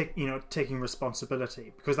taking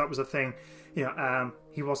responsibility, because that was a thing.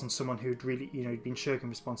 He wasn't someone who'd really he'd been shirking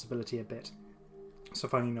responsibility a bit. So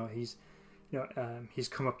finally, he's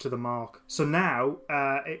come up to the mark. So now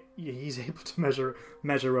he's able to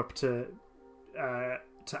measure up to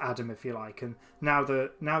Adam, if you like, and now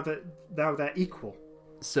they're equal.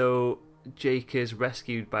 So Jake is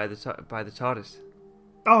rescued by the TARDIS.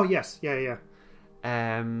 Oh yes, yeah.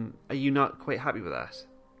 Are you not quite happy with that?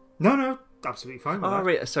 No, absolutely fine with that.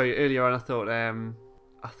 Right. Sorry, earlier on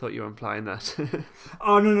I thought you were implying that.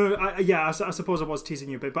 Oh no. I suppose I was teasing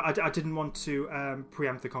you a bit, but I didn't want to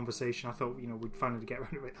preempt the conversation. I thought we'd finally get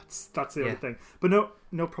around to it. That's the only thing. But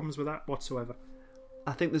no problems with that whatsoever.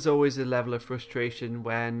 I think there's always a level of frustration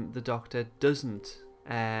when the Doctor doesn't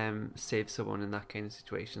save someone in that kind of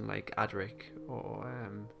situation, like Adric or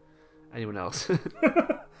anyone else.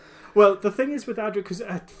 Well, the thing is with Adric, because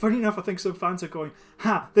funny enough, I think some fans are going,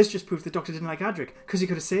 this just proves the Doctor didn't like Adric, because he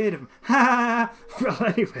could have saved him. Well,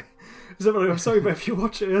 anyway. So, I'm sorry, but if you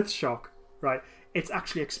watch Earthshock, right, it's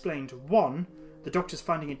actually explained. One, the Doctor's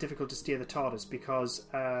finding it difficult to steer the TARDIS because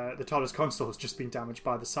the TARDIS console has just been damaged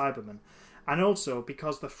by the Cybermen. And also,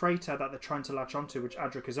 because the freighter that they're trying to latch onto, which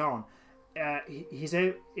Adric is on,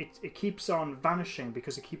 it keeps on vanishing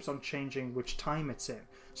because it keeps on changing which time it's in.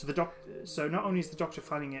 So not only is the Doctor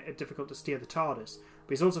finding it difficult to steer the TARDIS, but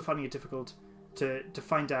he's also finding it difficult to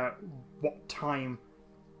find out what time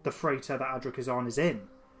the freighter that Adric is on is in.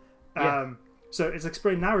 Yeah. So it's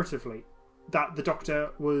explained narratively that the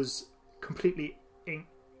Doctor was completely,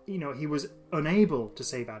 he was unable to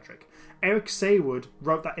save Adric. Eric Saywood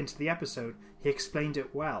wrote that into the episode. He explained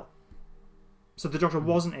it well. So the Doctor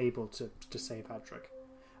wasn't able to save Adric.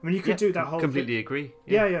 I mean, you could do that whole completely thing. Agree.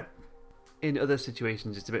 Yeah. In other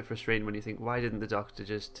situations, it's a bit frustrating when you think, why didn't the Doctor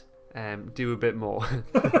just do a bit more?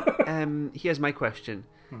 Here's my question.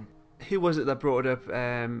 Who was it that brought it up,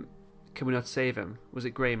 can we not save him? Was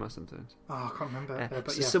it Graham or something? Oh, I can't remember.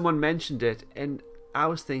 But so someone mentioned it, and I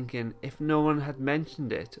was thinking, if no one had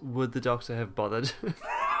mentioned it, would the Doctor have bothered? And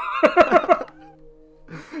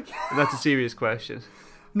that's a serious question.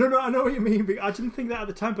 No, I know what you mean. But I didn't think that at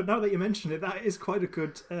the time, but now that you mention it, that is quite a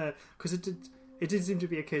good... Because it did seem to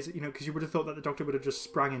be a case, because you would have thought that the Doctor would have just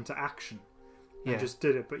sprang into action and just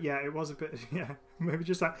did it. But yeah, it was a bit... Yeah, maybe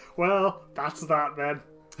just like, well, that's that then.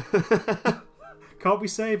 Can't we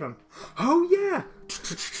save him? Oh, yeah!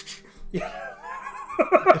 Yeah.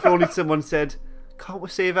 If only someone said, can't we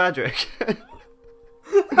save Adric?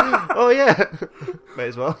 Oh, yeah. May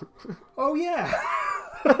as well. Oh, yeah.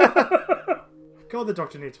 God, the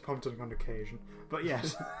Doctor needs prompting on occasion. But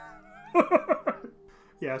yes.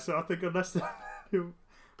 Yeah, so I think unless...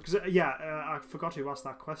 Because, I forgot who asked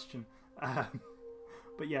that question.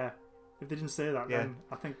 But yeah, if they didn't say that, then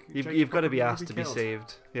I think... You've got to be asked to be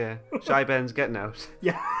saved. Yeah. Shy Ben's getting out.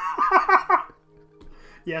 Yeah.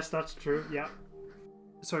 Yes, that's true, yeah.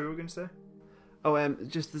 Sorry, what were we going to say? Oh,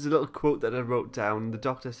 just there's a little quote that I wrote down. The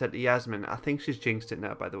Doctor said to Yasmin, I think she's jinxed it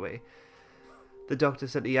now, by the way. The Doctor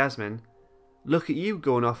said to Yasmin, look at you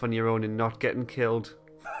going off on your own and not getting killed.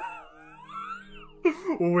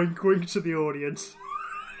 Wink, wink to the audience.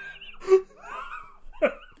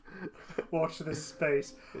 Watch this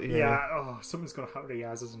space. Yeah. Oh, something's going to happen to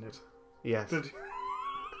Yaz, isn't it? Yes.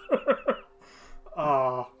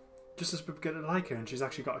 Just as we're going to like her, and she's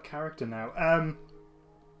actually got a character now.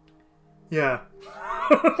 Yeah.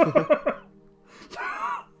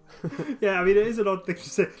 Yeah, I mean, it is an odd thing to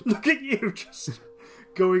say. Look at you, just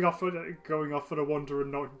going off on a wander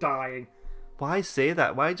and not dying. Why say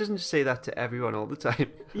that? Why doesn't she say that to everyone all the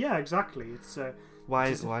time? Yeah, exactly. It's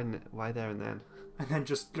why there and then? And then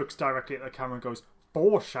just looks directly at the camera and goes,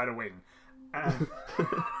 foreshadowing.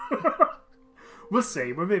 We'll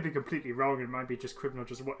see. We may be completely wrong. It might be just Chris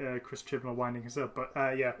Chibnall winding us up.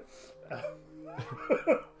 But yeah.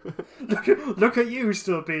 Look at you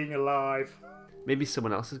still being alive. Maybe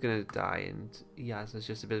someone else is going to die and Yaz is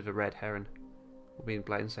just a bit of a red herring. We're being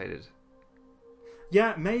blindsided.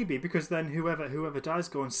 Yeah, maybe, because then whoever dies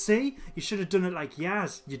going, see? You should have done it like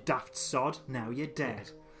Yaz, you daft sod. Now you're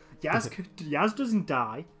dead. Yaz doesn't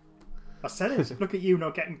die. I said it. Look at you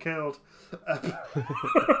not getting killed.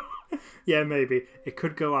 Yeah, maybe. It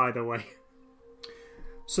could go either way.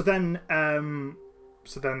 So then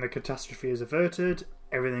the catastrophe is averted,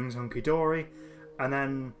 everything's hunky-dory, and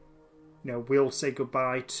then we'll say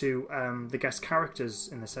goodbye to the guest characters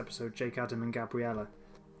in this episode, Jake, Adam and Gabriella.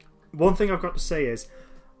 One thing I've got to say is,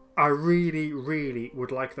 I really, really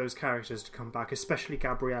would like those characters to come back, especially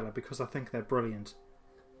Gabriella, because I think they're brilliant.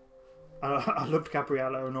 I loved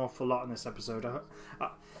Gabriella an awful lot in this episode.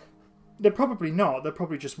 They're probably not. They're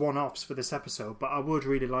probably just one-offs for this episode, but I would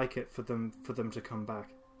really like it for them to come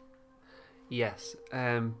back. Yes,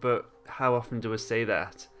 but how often do we say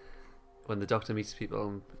that when the Doctor meets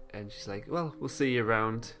people and she's like, "Well, we'll see you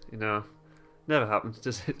around," Never happens,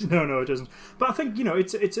 does it? No, it doesn't. But I think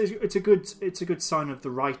it's a good sign of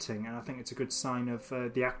the writing, and I think it's a good sign of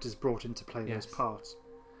the actors brought in to play those parts.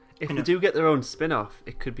 If they do get their own spin-off,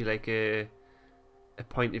 it could be like a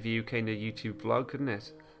point of view kind of YouTube vlog, couldn't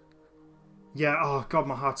it? Yeah. Oh God,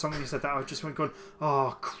 my heart. Something you said that I just went going,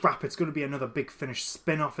 oh crap! It's going to be another Big Finish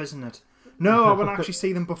spin-off, isn't it? No, I want to actually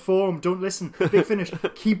see them perform. Don't listen, Big Finish.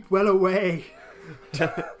 Keep well away.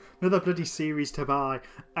 Another bloody series to buy.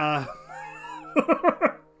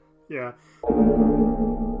 Yeah.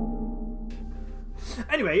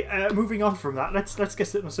 Anyway, moving on from that, let's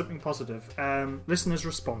get into something positive. Listeners'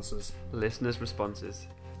 responses.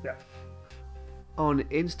 Yeah. On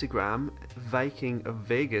Instagram, Viking of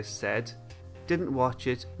Vegas said, "Didn't watch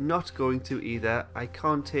it, not going to either. I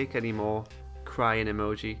can't take any more. Crying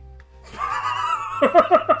emoji."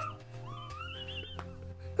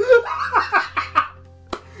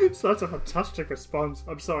 So that's a fantastic response.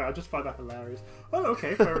 I'm sorry, I just find that hilarious. Oh,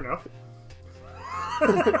 okay, fair enough.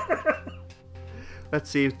 Let's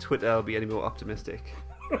see if Twitter will be any more optimistic.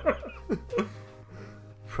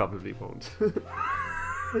 Probably won't.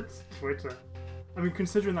 It's Twitter. I mean,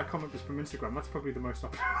 considering that comment was from Instagram, that's probably the most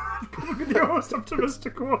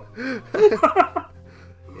optimistic one.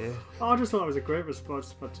 Yeah. I just thought it was a great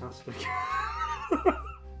response. Fantastic. I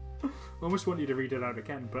almost want you to read it out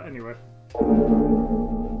again, but anyway.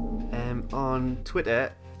 On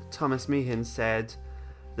Twitter, Thomas Meehan said,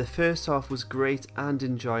 "The first half was great and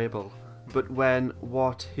enjoyable, but when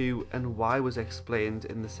what, who, and why was explained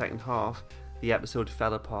in the second half, the episode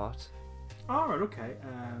fell apart." Alright, okay.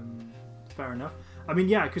 Fair enough. I mean,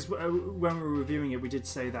 yeah, because when we were reviewing it, we did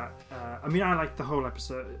say that. I mean, I liked the whole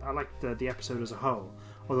episode. I liked the episode as a whole,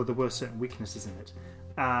 although there were certain weaknesses in it.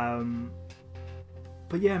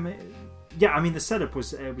 But yeah, I mean, the setup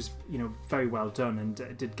was very well done, and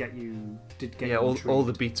it did get you. Yeah, all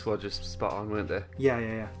the beats were just spot on, weren't they?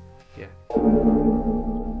 Yeah.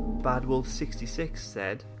 Bad Wolf 66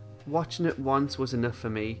 said, "Watching it once was enough for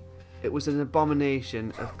me. It was an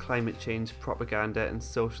abomination of climate change propaganda and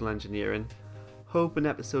social engineering. Hoping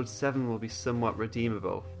episode 7 will be somewhat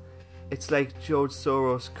redeemable. It's like George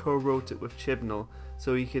Soros co-wrote it with Chibnall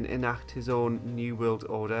so he can enact his own New World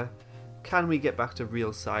Order. Can we get back to real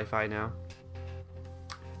sci-fi now?"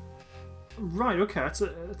 Right, okay.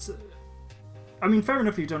 I mean, fair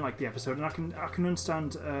enough if you don't like the episode, and I can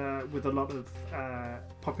understand with a lot of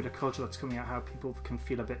popular culture that's coming out how people can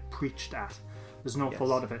feel a bit preached at. There's an awful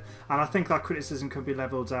lot of it, and I think that criticism can be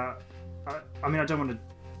levelled at. I mean, I don't want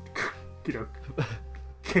to,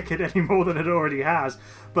 kick it any more than it already has,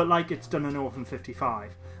 but like it's done an Orphan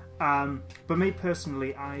 55. But me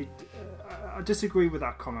personally, I disagree with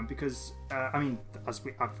that comment because I mean, as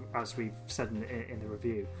we've said in the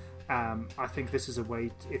review, I think this is a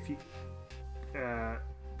way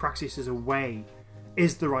Praxis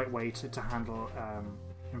is the right way to handle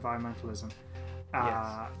environmentalism.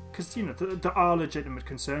 Because there are legitimate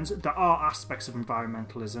concerns. There are aspects of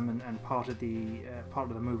environmentalism and part of the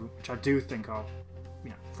movement which I do think are,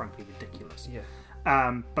 frankly ridiculous. Yeah.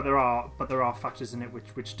 But there are factors in it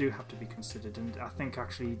which do have to be considered, and I think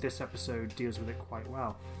actually this episode deals with it quite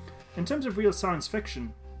well. In terms of real science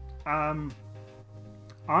fiction,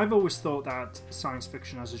 I've always thought that science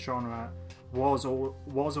fiction as a genre was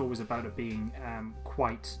always about it being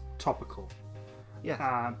quite topical.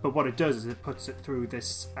 Yeah. But what it does is it puts it through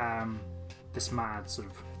this mad sort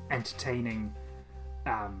of entertaining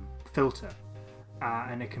filter,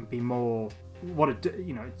 and it can be more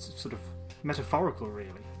it's sort of metaphorical,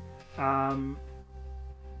 really.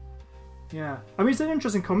 Yeah. I mean, it's an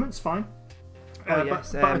interesting comment. It's fine.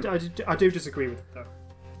 Yes, but I do disagree with it, though.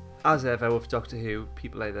 As ever with Doctor Who,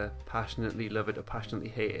 people either passionately love it or passionately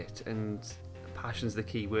hate it, and passion's the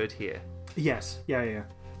key word here. Yes. Yeah.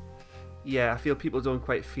 Yeah, I feel people don't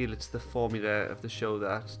quite feel it's the formula of the show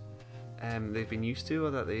that they've been used to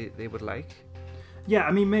or that they would like. Yeah,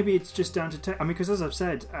 I mean, maybe it's just down to... because as I've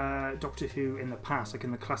said, Doctor Who in the past, like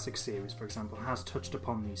in the classic series, for example, has touched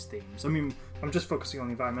upon these themes. I mean, I'm just focusing on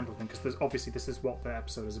the environmental thing because obviously this is what the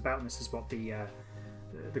episode is about, and this is what the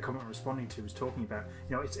comment I'm responding to was talking about.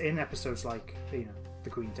 It's in episodes like, The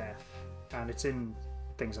Green Death, and it's in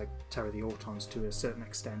things like Terror of the Autons to a certain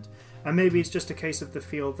extent. And maybe it's just a case of the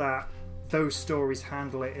feel that those stories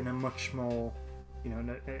handle it in a much more,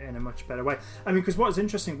 in a much better way. I mean, because what is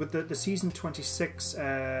interesting with the season 26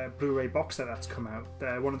 Blu-ray box set that's come out,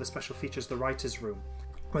 one of the special features, the writers' room,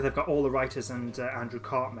 where they've got all the writers and Andrew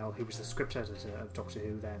Cartmel, who was the script editor of Doctor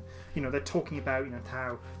Who then, they're talking about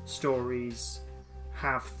how stories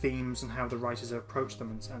have themes and how the writers have approached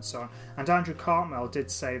them and so on. And Andrew Cartmel did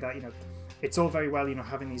say that it's all very well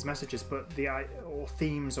having these messages, but or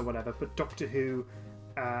themes or whatever, but Doctor Who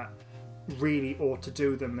really ought to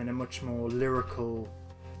do them in a much more lyrical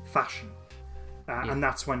fashion, and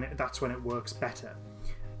that's when it works better.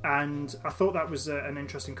 And I thought that was an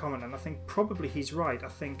interesting comment, and I think probably he's right. I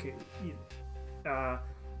think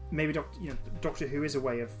maybe Doctor Who is a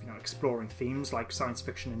way of exploring themes like science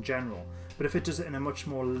fiction in general, but if it does it in a much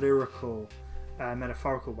more lyrical,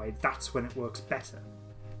 metaphorical way, that's when it works better.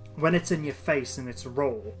 When it's in your face and it's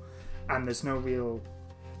raw, and there's no real,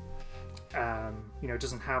 it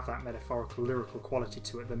doesn't have that metaphorical, lyrical quality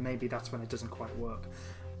to it, then maybe that's when it doesn't quite work.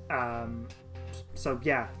 So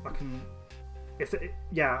yeah, I can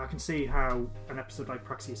see how an episode like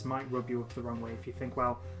Praxeus might rub you up the wrong way if you think,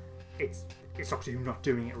 well, it's Doctor Who not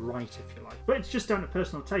doing it right, if you like. But it's just down to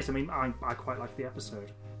personal taste. I mean, I quite like the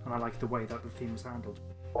episode, and I like the way that the theme was handled.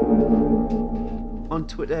 On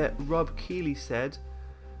Twitter, Rob Keeley said,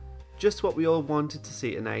 "Just what we all wanted to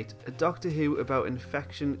see tonight, a Doctor Who about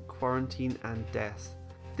infection, quarantine and death.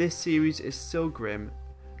 This series is so grim.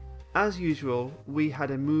 As usual, we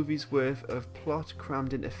had a movie's worth of plot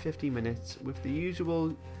crammed into 50 minutes with the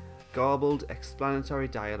usual garbled explanatory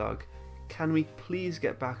dialogue. Can we please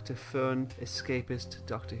get back to fun, escapist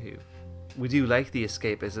Doctor Who?" We do like the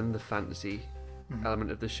escapism, the fantasy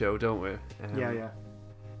element of the show, don't we? Yeah.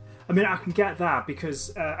 I mean, I can get that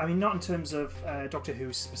because, not in terms of Doctor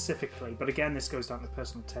Who specifically, but again, this goes down to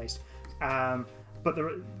personal taste. But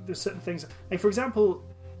there's certain things, like for example,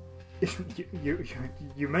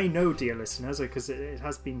 you may know, dear listeners, because it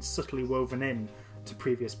has been subtly woven in to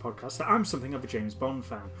previous podcasts, that I'm something of a James Bond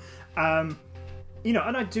fan. And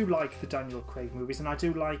I do like the Daniel Craig movies, and I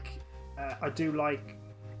do like,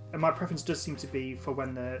 and my preference does seem to be for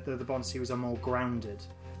when the Bond series are more grounded.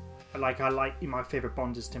 Like, I like, my favourite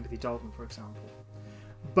Bond is Timothy Dalton, for example.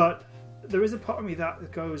 But there is a part of me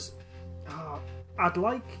that goes, I'd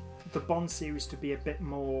like the Bond series to be a bit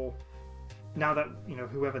more, now that,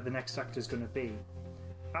 whoever the next actor is going to be,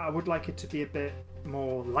 I would like it to be a bit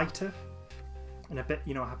more lighter, and a bit,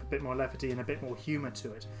 have a bit more levity and a bit more humour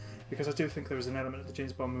to it. Because I do think there is an element of the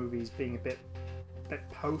James Bond movies being a bit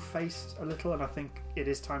po-faced a little, and I think it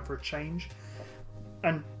is time for a change.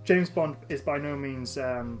 And James Bond is by no means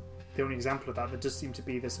the only example of that. There does seem to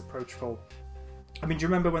be this approach for... I mean, do you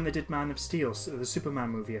remember when they did Man of Steel, the Superman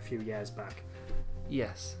movie a few years back?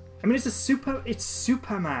 Yes. I mean, it's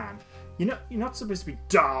Superman. You're not supposed to be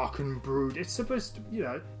dark and brood. It's supposed to,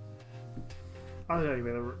 I don't know,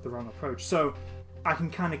 anyway, the wrong approach. So I can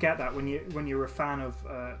kind of get that when you're a fan of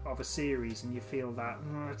a series and you feel that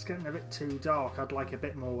it's getting a bit too dark. I'd like a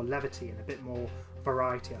bit more levity and a bit more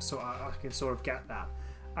variety. So I can sort of get that.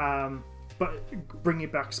 But bringing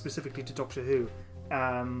it back specifically to Doctor Who,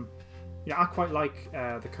 I quite like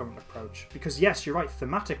the current approach because yes, you're right.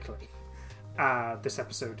 Thematically, this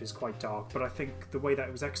episode is quite dark, but I think the way that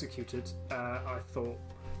it was executed, I thought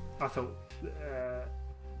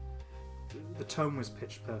the tone was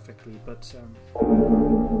pitched perfectly. But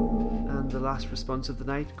and the last response of the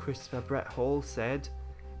night, Christopher Brett Hall said,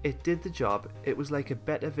 "It did the job. It was like a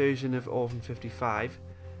better version of Orphan 55,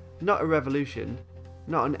 not a revolution,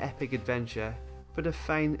 not an epic adventure, but a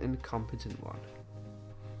fine and competent one."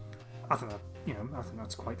 I think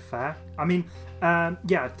that's quite fair. I mean,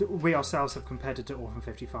 we ourselves have compared it to Orphan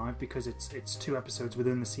 55 because it's two episodes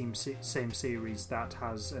within the same series that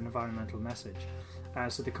has an environmental message.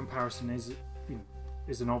 So the comparison is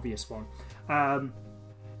an obvious one.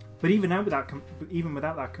 But even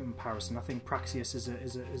without that comparison, I think Praxeus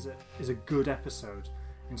is a good episode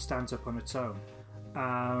and stands up on its own.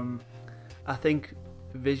 I think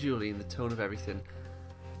visually, in the tone of everything,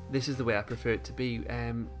 this is the way I prefer it to be.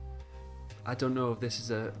 I don't know if this is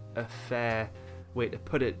a fair way to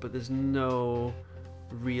put it, but there's no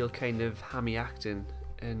real kind of hammy acting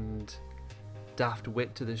and daft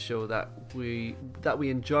wit to the show that we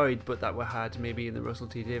enjoyed, but that we had maybe in the Russell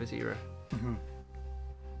T Davies era. Mm-hmm.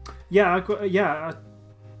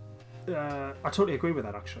 I totally agree with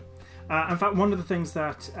that, actually. In fact, one of the things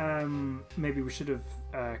that maybe we should have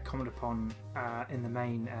commented upon in the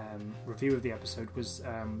main review of the episode was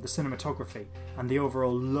the cinematography and the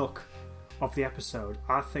overall look of the episode.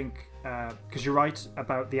 I think, because you're right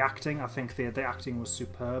about the acting, I think the acting was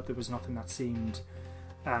superb. There was nothing that seemed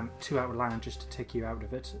too outland just to take you out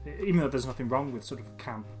of it. Even though there's nothing wrong with sort of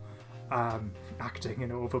camp acting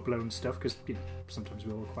and overblown stuff, because sometimes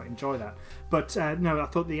we all quite enjoy that. But no, I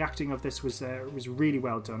thought the acting of this was really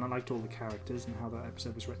well done. I liked all the characters and how that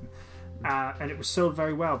episode was written. And it was sold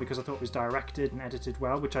very well because I thought it was directed and edited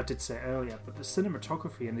well, which I did say earlier. But the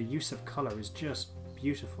cinematography and the use of colour is just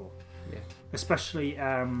beautiful. Yeah. Especially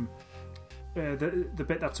the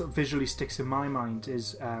bit that sort of visually sticks in my mind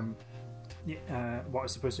is what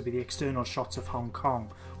is supposed to be the external shots of Hong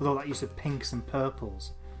Kong, with all that use of pinks and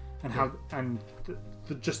purples, and how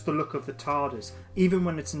just the look of the TARDIS, even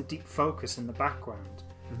when it's in deep focus in the background,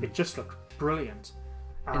 it just looked brilliant.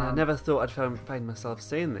 And I never thought I'd find myself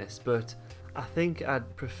saying this, but I think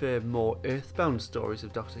I'd prefer more Earthbound stories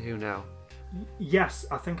of Doctor Who now. Yes,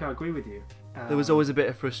 I think I agree with you. There was always a bit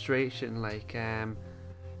of frustration, like,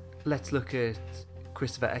 let's look at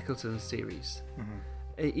Christopher Eccleston's series.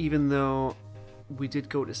 Even though we did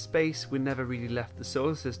go to space, we never really left the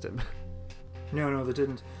solar system. No, they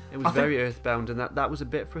didn't. It was very Earthbound, and that was a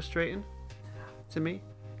bit frustrating to me.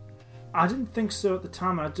 I didn't think so at the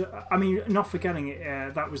time. I mean, not forgetting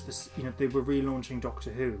it, that was this. They were relaunching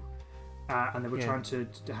Doctor Who, and they were trying to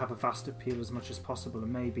have a vast appeal as much as possible.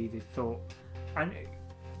 And maybe they thought, and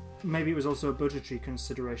maybe it was also a budgetary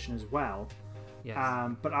consideration as well. Yes.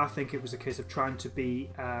 But I think it was a case of trying to be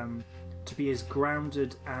as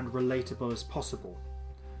grounded and relatable as possible.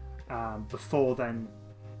 Before then,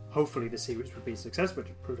 hopefully the series would be a success, which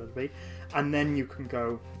it proved out to be, and then you can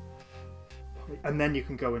go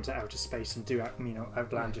into outer space and do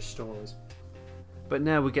outlandish stories. But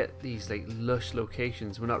now we get these like lush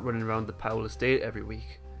locations. We're not running around the Powell estate every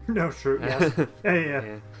week. No, true. Yes. yeah.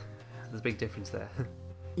 So there's a big difference there.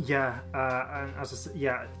 Yeah, and as I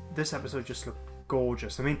said, this episode just looked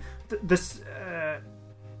gorgeous. I mean,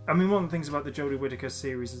 one of the things about the Jodie Whittaker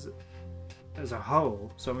series is, as a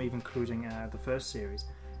whole, so I'm even including the first series,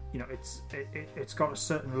 it's got a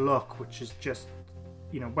certain look which is just,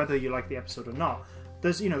 whether you like the episode or not,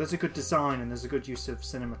 there's a good design and there's a good use of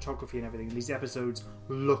cinematography and everything. These episodes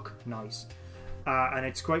look nice, and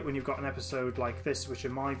it's great when you've got an episode like this, which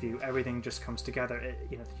in my view everything just comes together.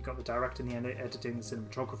 You've got the directing, the editing, the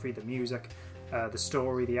cinematography, the music, the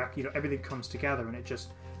story, the act. Everything comes together, and it just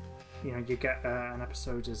you get an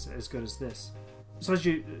episode as good as this. So as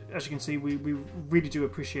you can see, we really do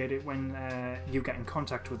appreciate it when you get in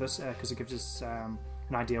contact with us, because it gives us an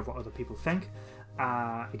idea of what other people think.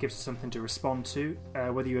 It gives us something to respond to,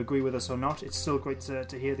 whether you agree with us or not. It's still great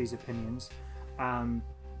to hear these opinions.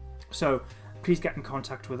 So please get in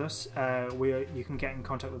contact with us. You can get in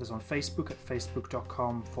contact with us on Facebook at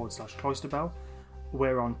facebook.com/cloisterbell.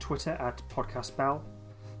 We're on Twitter at podcastbell,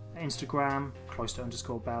 Instagram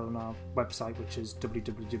cloister_bell, and our website, which is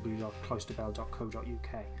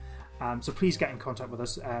www.cloisterbell.co.uk. So please get in contact with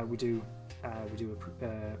us. We do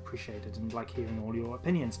appreciate it and like hearing all your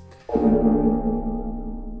opinions.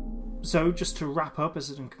 So just to wrap up as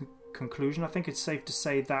a conclusion, I think it's safe to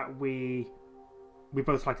say that we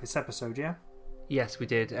both like this episode, yeah? Yes, we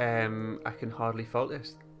did. I can hardly fault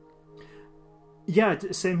it. Yeah,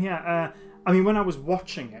 same here. When I was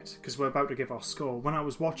watching it, because we're about to give our score, when I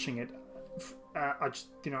was watching it, I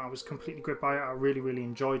was completely gripped by it. I really, really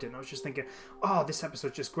enjoyed it. And I was just thinking, oh, this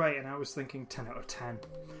episode's just great. And I was thinking 10 out of 10.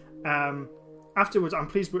 Afterwards, I'm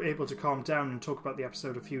pleased we're able to calm down and talk about the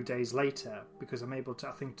episode a few days later, because I'm able to,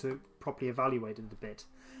 I think, to properly evaluate it a bit.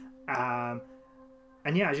 And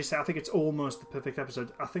yeah, as you say, I think it's almost the perfect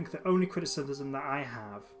episode. I think the only criticism that I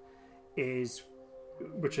have is,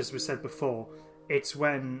 which as we said before, it's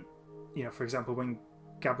when, for example, when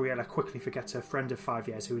Gabriella quickly forgets her friend of 5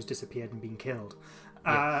 years who has disappeared and been killed.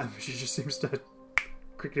 She just seems to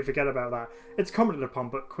quickly forget about that. It's commented upon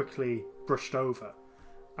but quickly brushed over.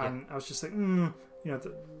 And I was just like,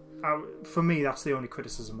 for me, that's the only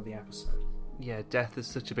criticism of the episode. Yeah, death is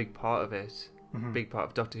such a big part of it. Big part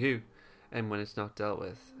of Doctor Who. And when it's not dealt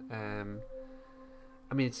with.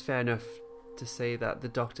 It's fair enough to say that the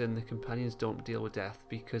Doctor and the companions don't deal with death,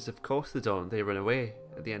 because of course they don't. They run away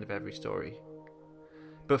at the end of every story.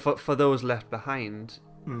 But for those left behind,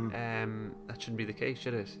 that shouldn't be the case,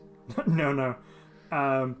 should it? No.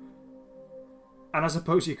 And I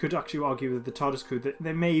suppose you could actually argue with the TARDIS crew that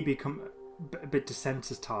they may become a bit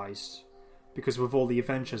desensitized because of all the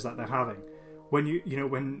adventures that they're having.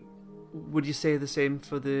 When would you say the same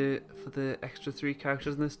for the extra 3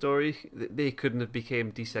 characters in this story? They couldn't have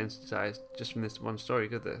become desensitized just from this one story,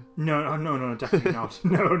 could they? No, definitely not.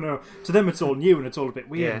 No. To them, it's all new and it's all a bit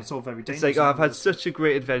weird. And it's all very dangerous. It's like, I've had such a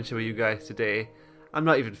great adventure with you guys today. I'm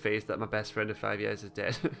not even fazed that my best friend of 5 years is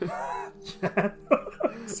dead. Yeah,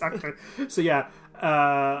 exactly. So yeah,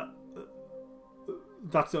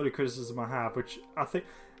 that's the only criticism I have, which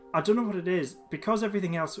I don't know what it is, because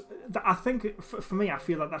everything else, I think, for me, I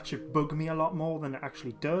feel like that should bug me a lot more than it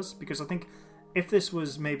actually does, because I think if this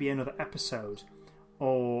was maybe another episode,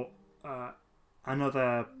 or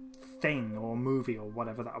another thing, or movie, or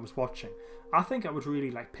whatever that I was watching, I think I would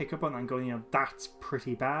really like pick up on that and go, that's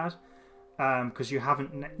pretty bad, because you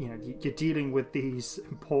haven't, you're dealing with these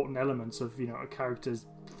important elements of, a character's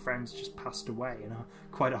friends just passed away in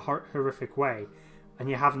quite a horrific way, and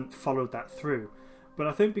you haven't followed that through. But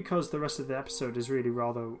I think because the rest of the episode is really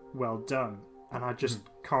rather well done, and I just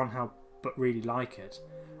can't help but really like it,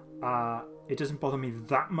 it doesn't bother me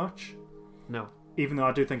that much. No. Even though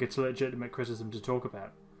I do think it's a legitimate criticism to talk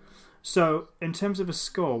about. So, in terms of a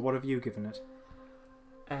score, what have you given it?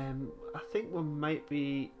 I think we might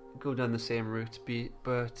go down the same route,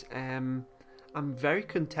 but I'm very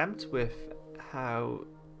content with how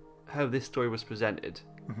this story was presented,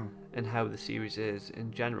 and how the series is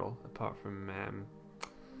in general, apart from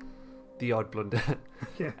the odd blunder.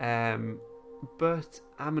 Yeah. But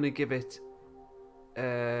I'm going to give it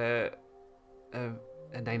a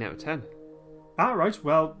 9 out of 10. Right,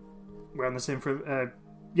 well, we're on the same for...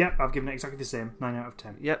 I've given it exactly the same, 9 out of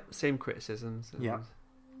 10. Yep, same criticisms. Yeah.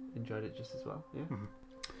 Enjoyed it just as well, yeah. Mm-hmm.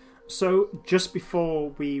 So, just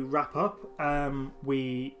before we wrap up,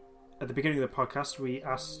 we, at the beginning of the podcast, we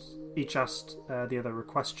each asked the other a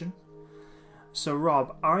question. So,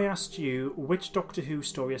 Rob, I asked you, which Doctor Who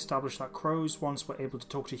story established that crows once were able to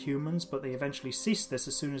talk to humans, but they eventually ceased this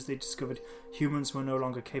as soon as they discovered humans were no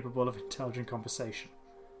longer capable of intelligent conversation?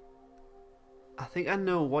 I think I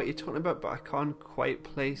know what you're talking about, but I can't quite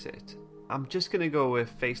place it. I'm just going to go with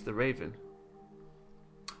Face the Raven.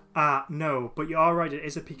 No, but you are right, it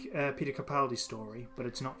is a Peter Capaldi story, but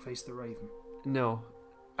it's not Face the Raven. No,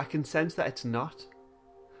 I can sense that it's not.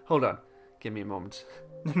 Hold on, give me a moment.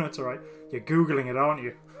 No, it's alright. You're Googling it, aren't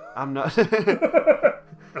you? I'm not.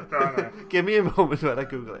 No. Give me a moment while I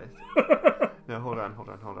Google it. No, hold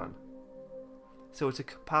on. So it's a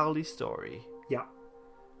Capaldi story. Yeah.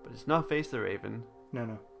 But it's not Face the Raven.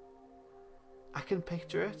 No. I can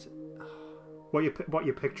picture it. What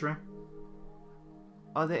you're picturing?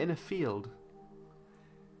 Are they in a field?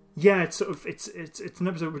 Yeah, it's sort of it's an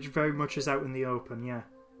episode which very much is out in the open. Yeah.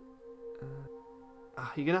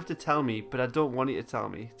 You're gonna have to tell me, but I don't want you to tell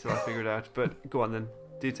me till I figure it out. But go on then,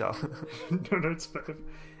 do tell. No,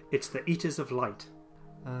 it's the Eaters of Light.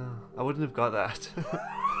 I wouldn't have got that.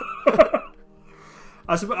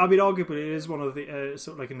 I mean, arguably, it is one of the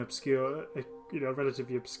sort of like an obscure,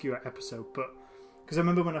 relatively obscure episode. But because I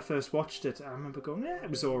remember when I first watched it, I remember going, "Yeah, it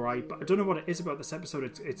was all right." But I don't know what it is about this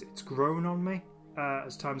episode. It's grown on me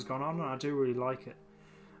as time's gone on, and I do really like it.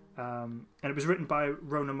 And it was written by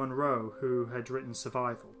Rona Munro, who had written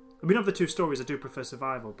Survival. I mean, of the two stories, I do prefer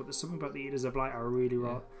Survival, but there's something about the Eaters of Light I really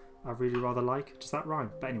rather like. Does that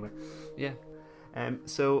rhyme? But anyway. Yeah.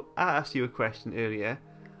 So I asked you a question earlier.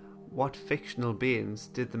 What fictional beings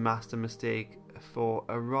did the Master mistake for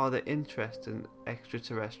a rather interesting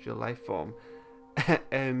extraterrestrial life form?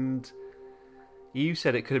 And you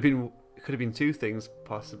said it could have been two things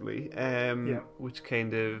possibly. Which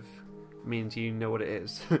kind of means you know what it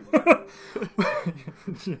is.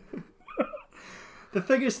 The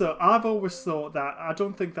thing is, though, I've always thought that I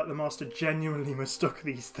don't think that the Master genuinely mistook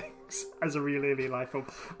these things as a real alien life form.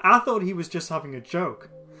 I thought he was just having a joke.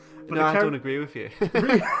 But no, I don't agree with you.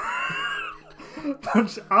 Really?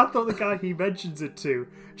 But I thought the guy he mentions it to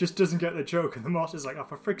just doesn't get the joke, and the Master's like, "Oh,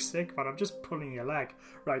 for frick's sake, man, I'm just pulling your leg."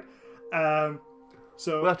 Right.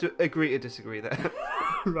 So we'll have to agree to disagree there.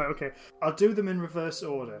 Right, okay. I'll do them in reverse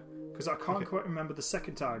order, because I can't quite remember the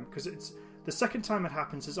second time, because it's the second time it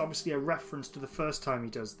happens is obviously a reference to the first time he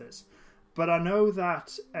does this. But I know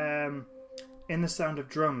that in The Sound of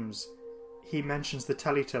Drums, he mentions the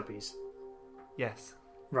Teletubbies. Yes.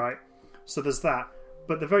 Right. So there's that.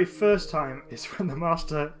 But the very first time is when the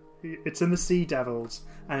Master... It's in the Sea Devils,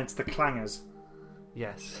 and it's the Clangers.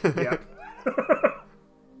 Yes. Yeah.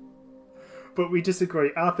 But we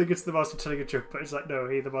disagree. I think it's the Master telling a joke, but it's like, no,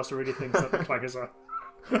 the Master really thinks that the Clangers are.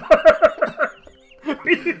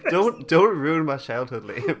 Don't ruin my childhood,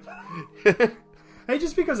 Liam. Hey,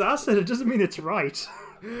 just because I said it doesn't mean it's right.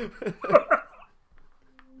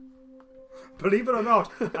 Believe it or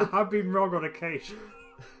not, I have been wrong on occasion.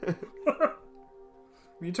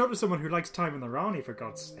 When you talk to someone who likes Time in the Rani, for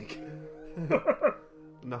God's sake.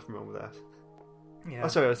 Nothing wrong with that. Yeah. Oh,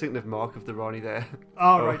 sorry, I was thinking of Mark of the Rani there.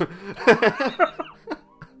 Oh, right.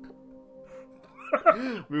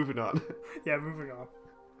 Moving on. Yeah, moving on.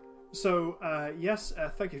 So, yes,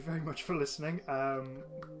 thank you very much for listening.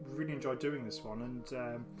 Really enjoyed doing this one, and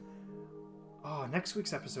Oh, next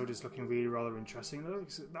week's episode is looking really rather interesting.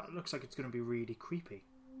 That looks like it's going to be really creepy.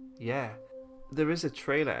 Yeah. There is a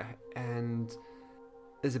trailer, and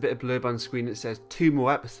there's a bit of blurb on screen that says 2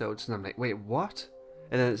 more episodes, and I'm like, wait, what?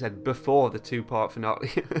 And then it said before the 2-part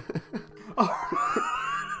finale.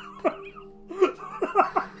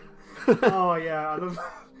 Oh yeah, I love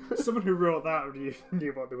someone who wrote that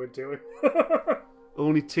knew what they were doing.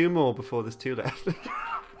 Only 2 more before there's 2 left.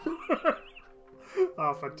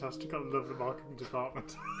 Oh, fantastic! I love the marketing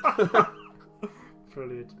department.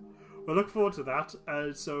 Brilliant. Well, look forward to that.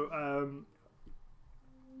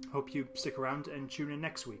 Hope you stick around and tune in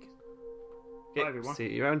next week. Okay, bye, everyone. See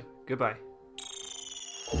you around. Goodbye.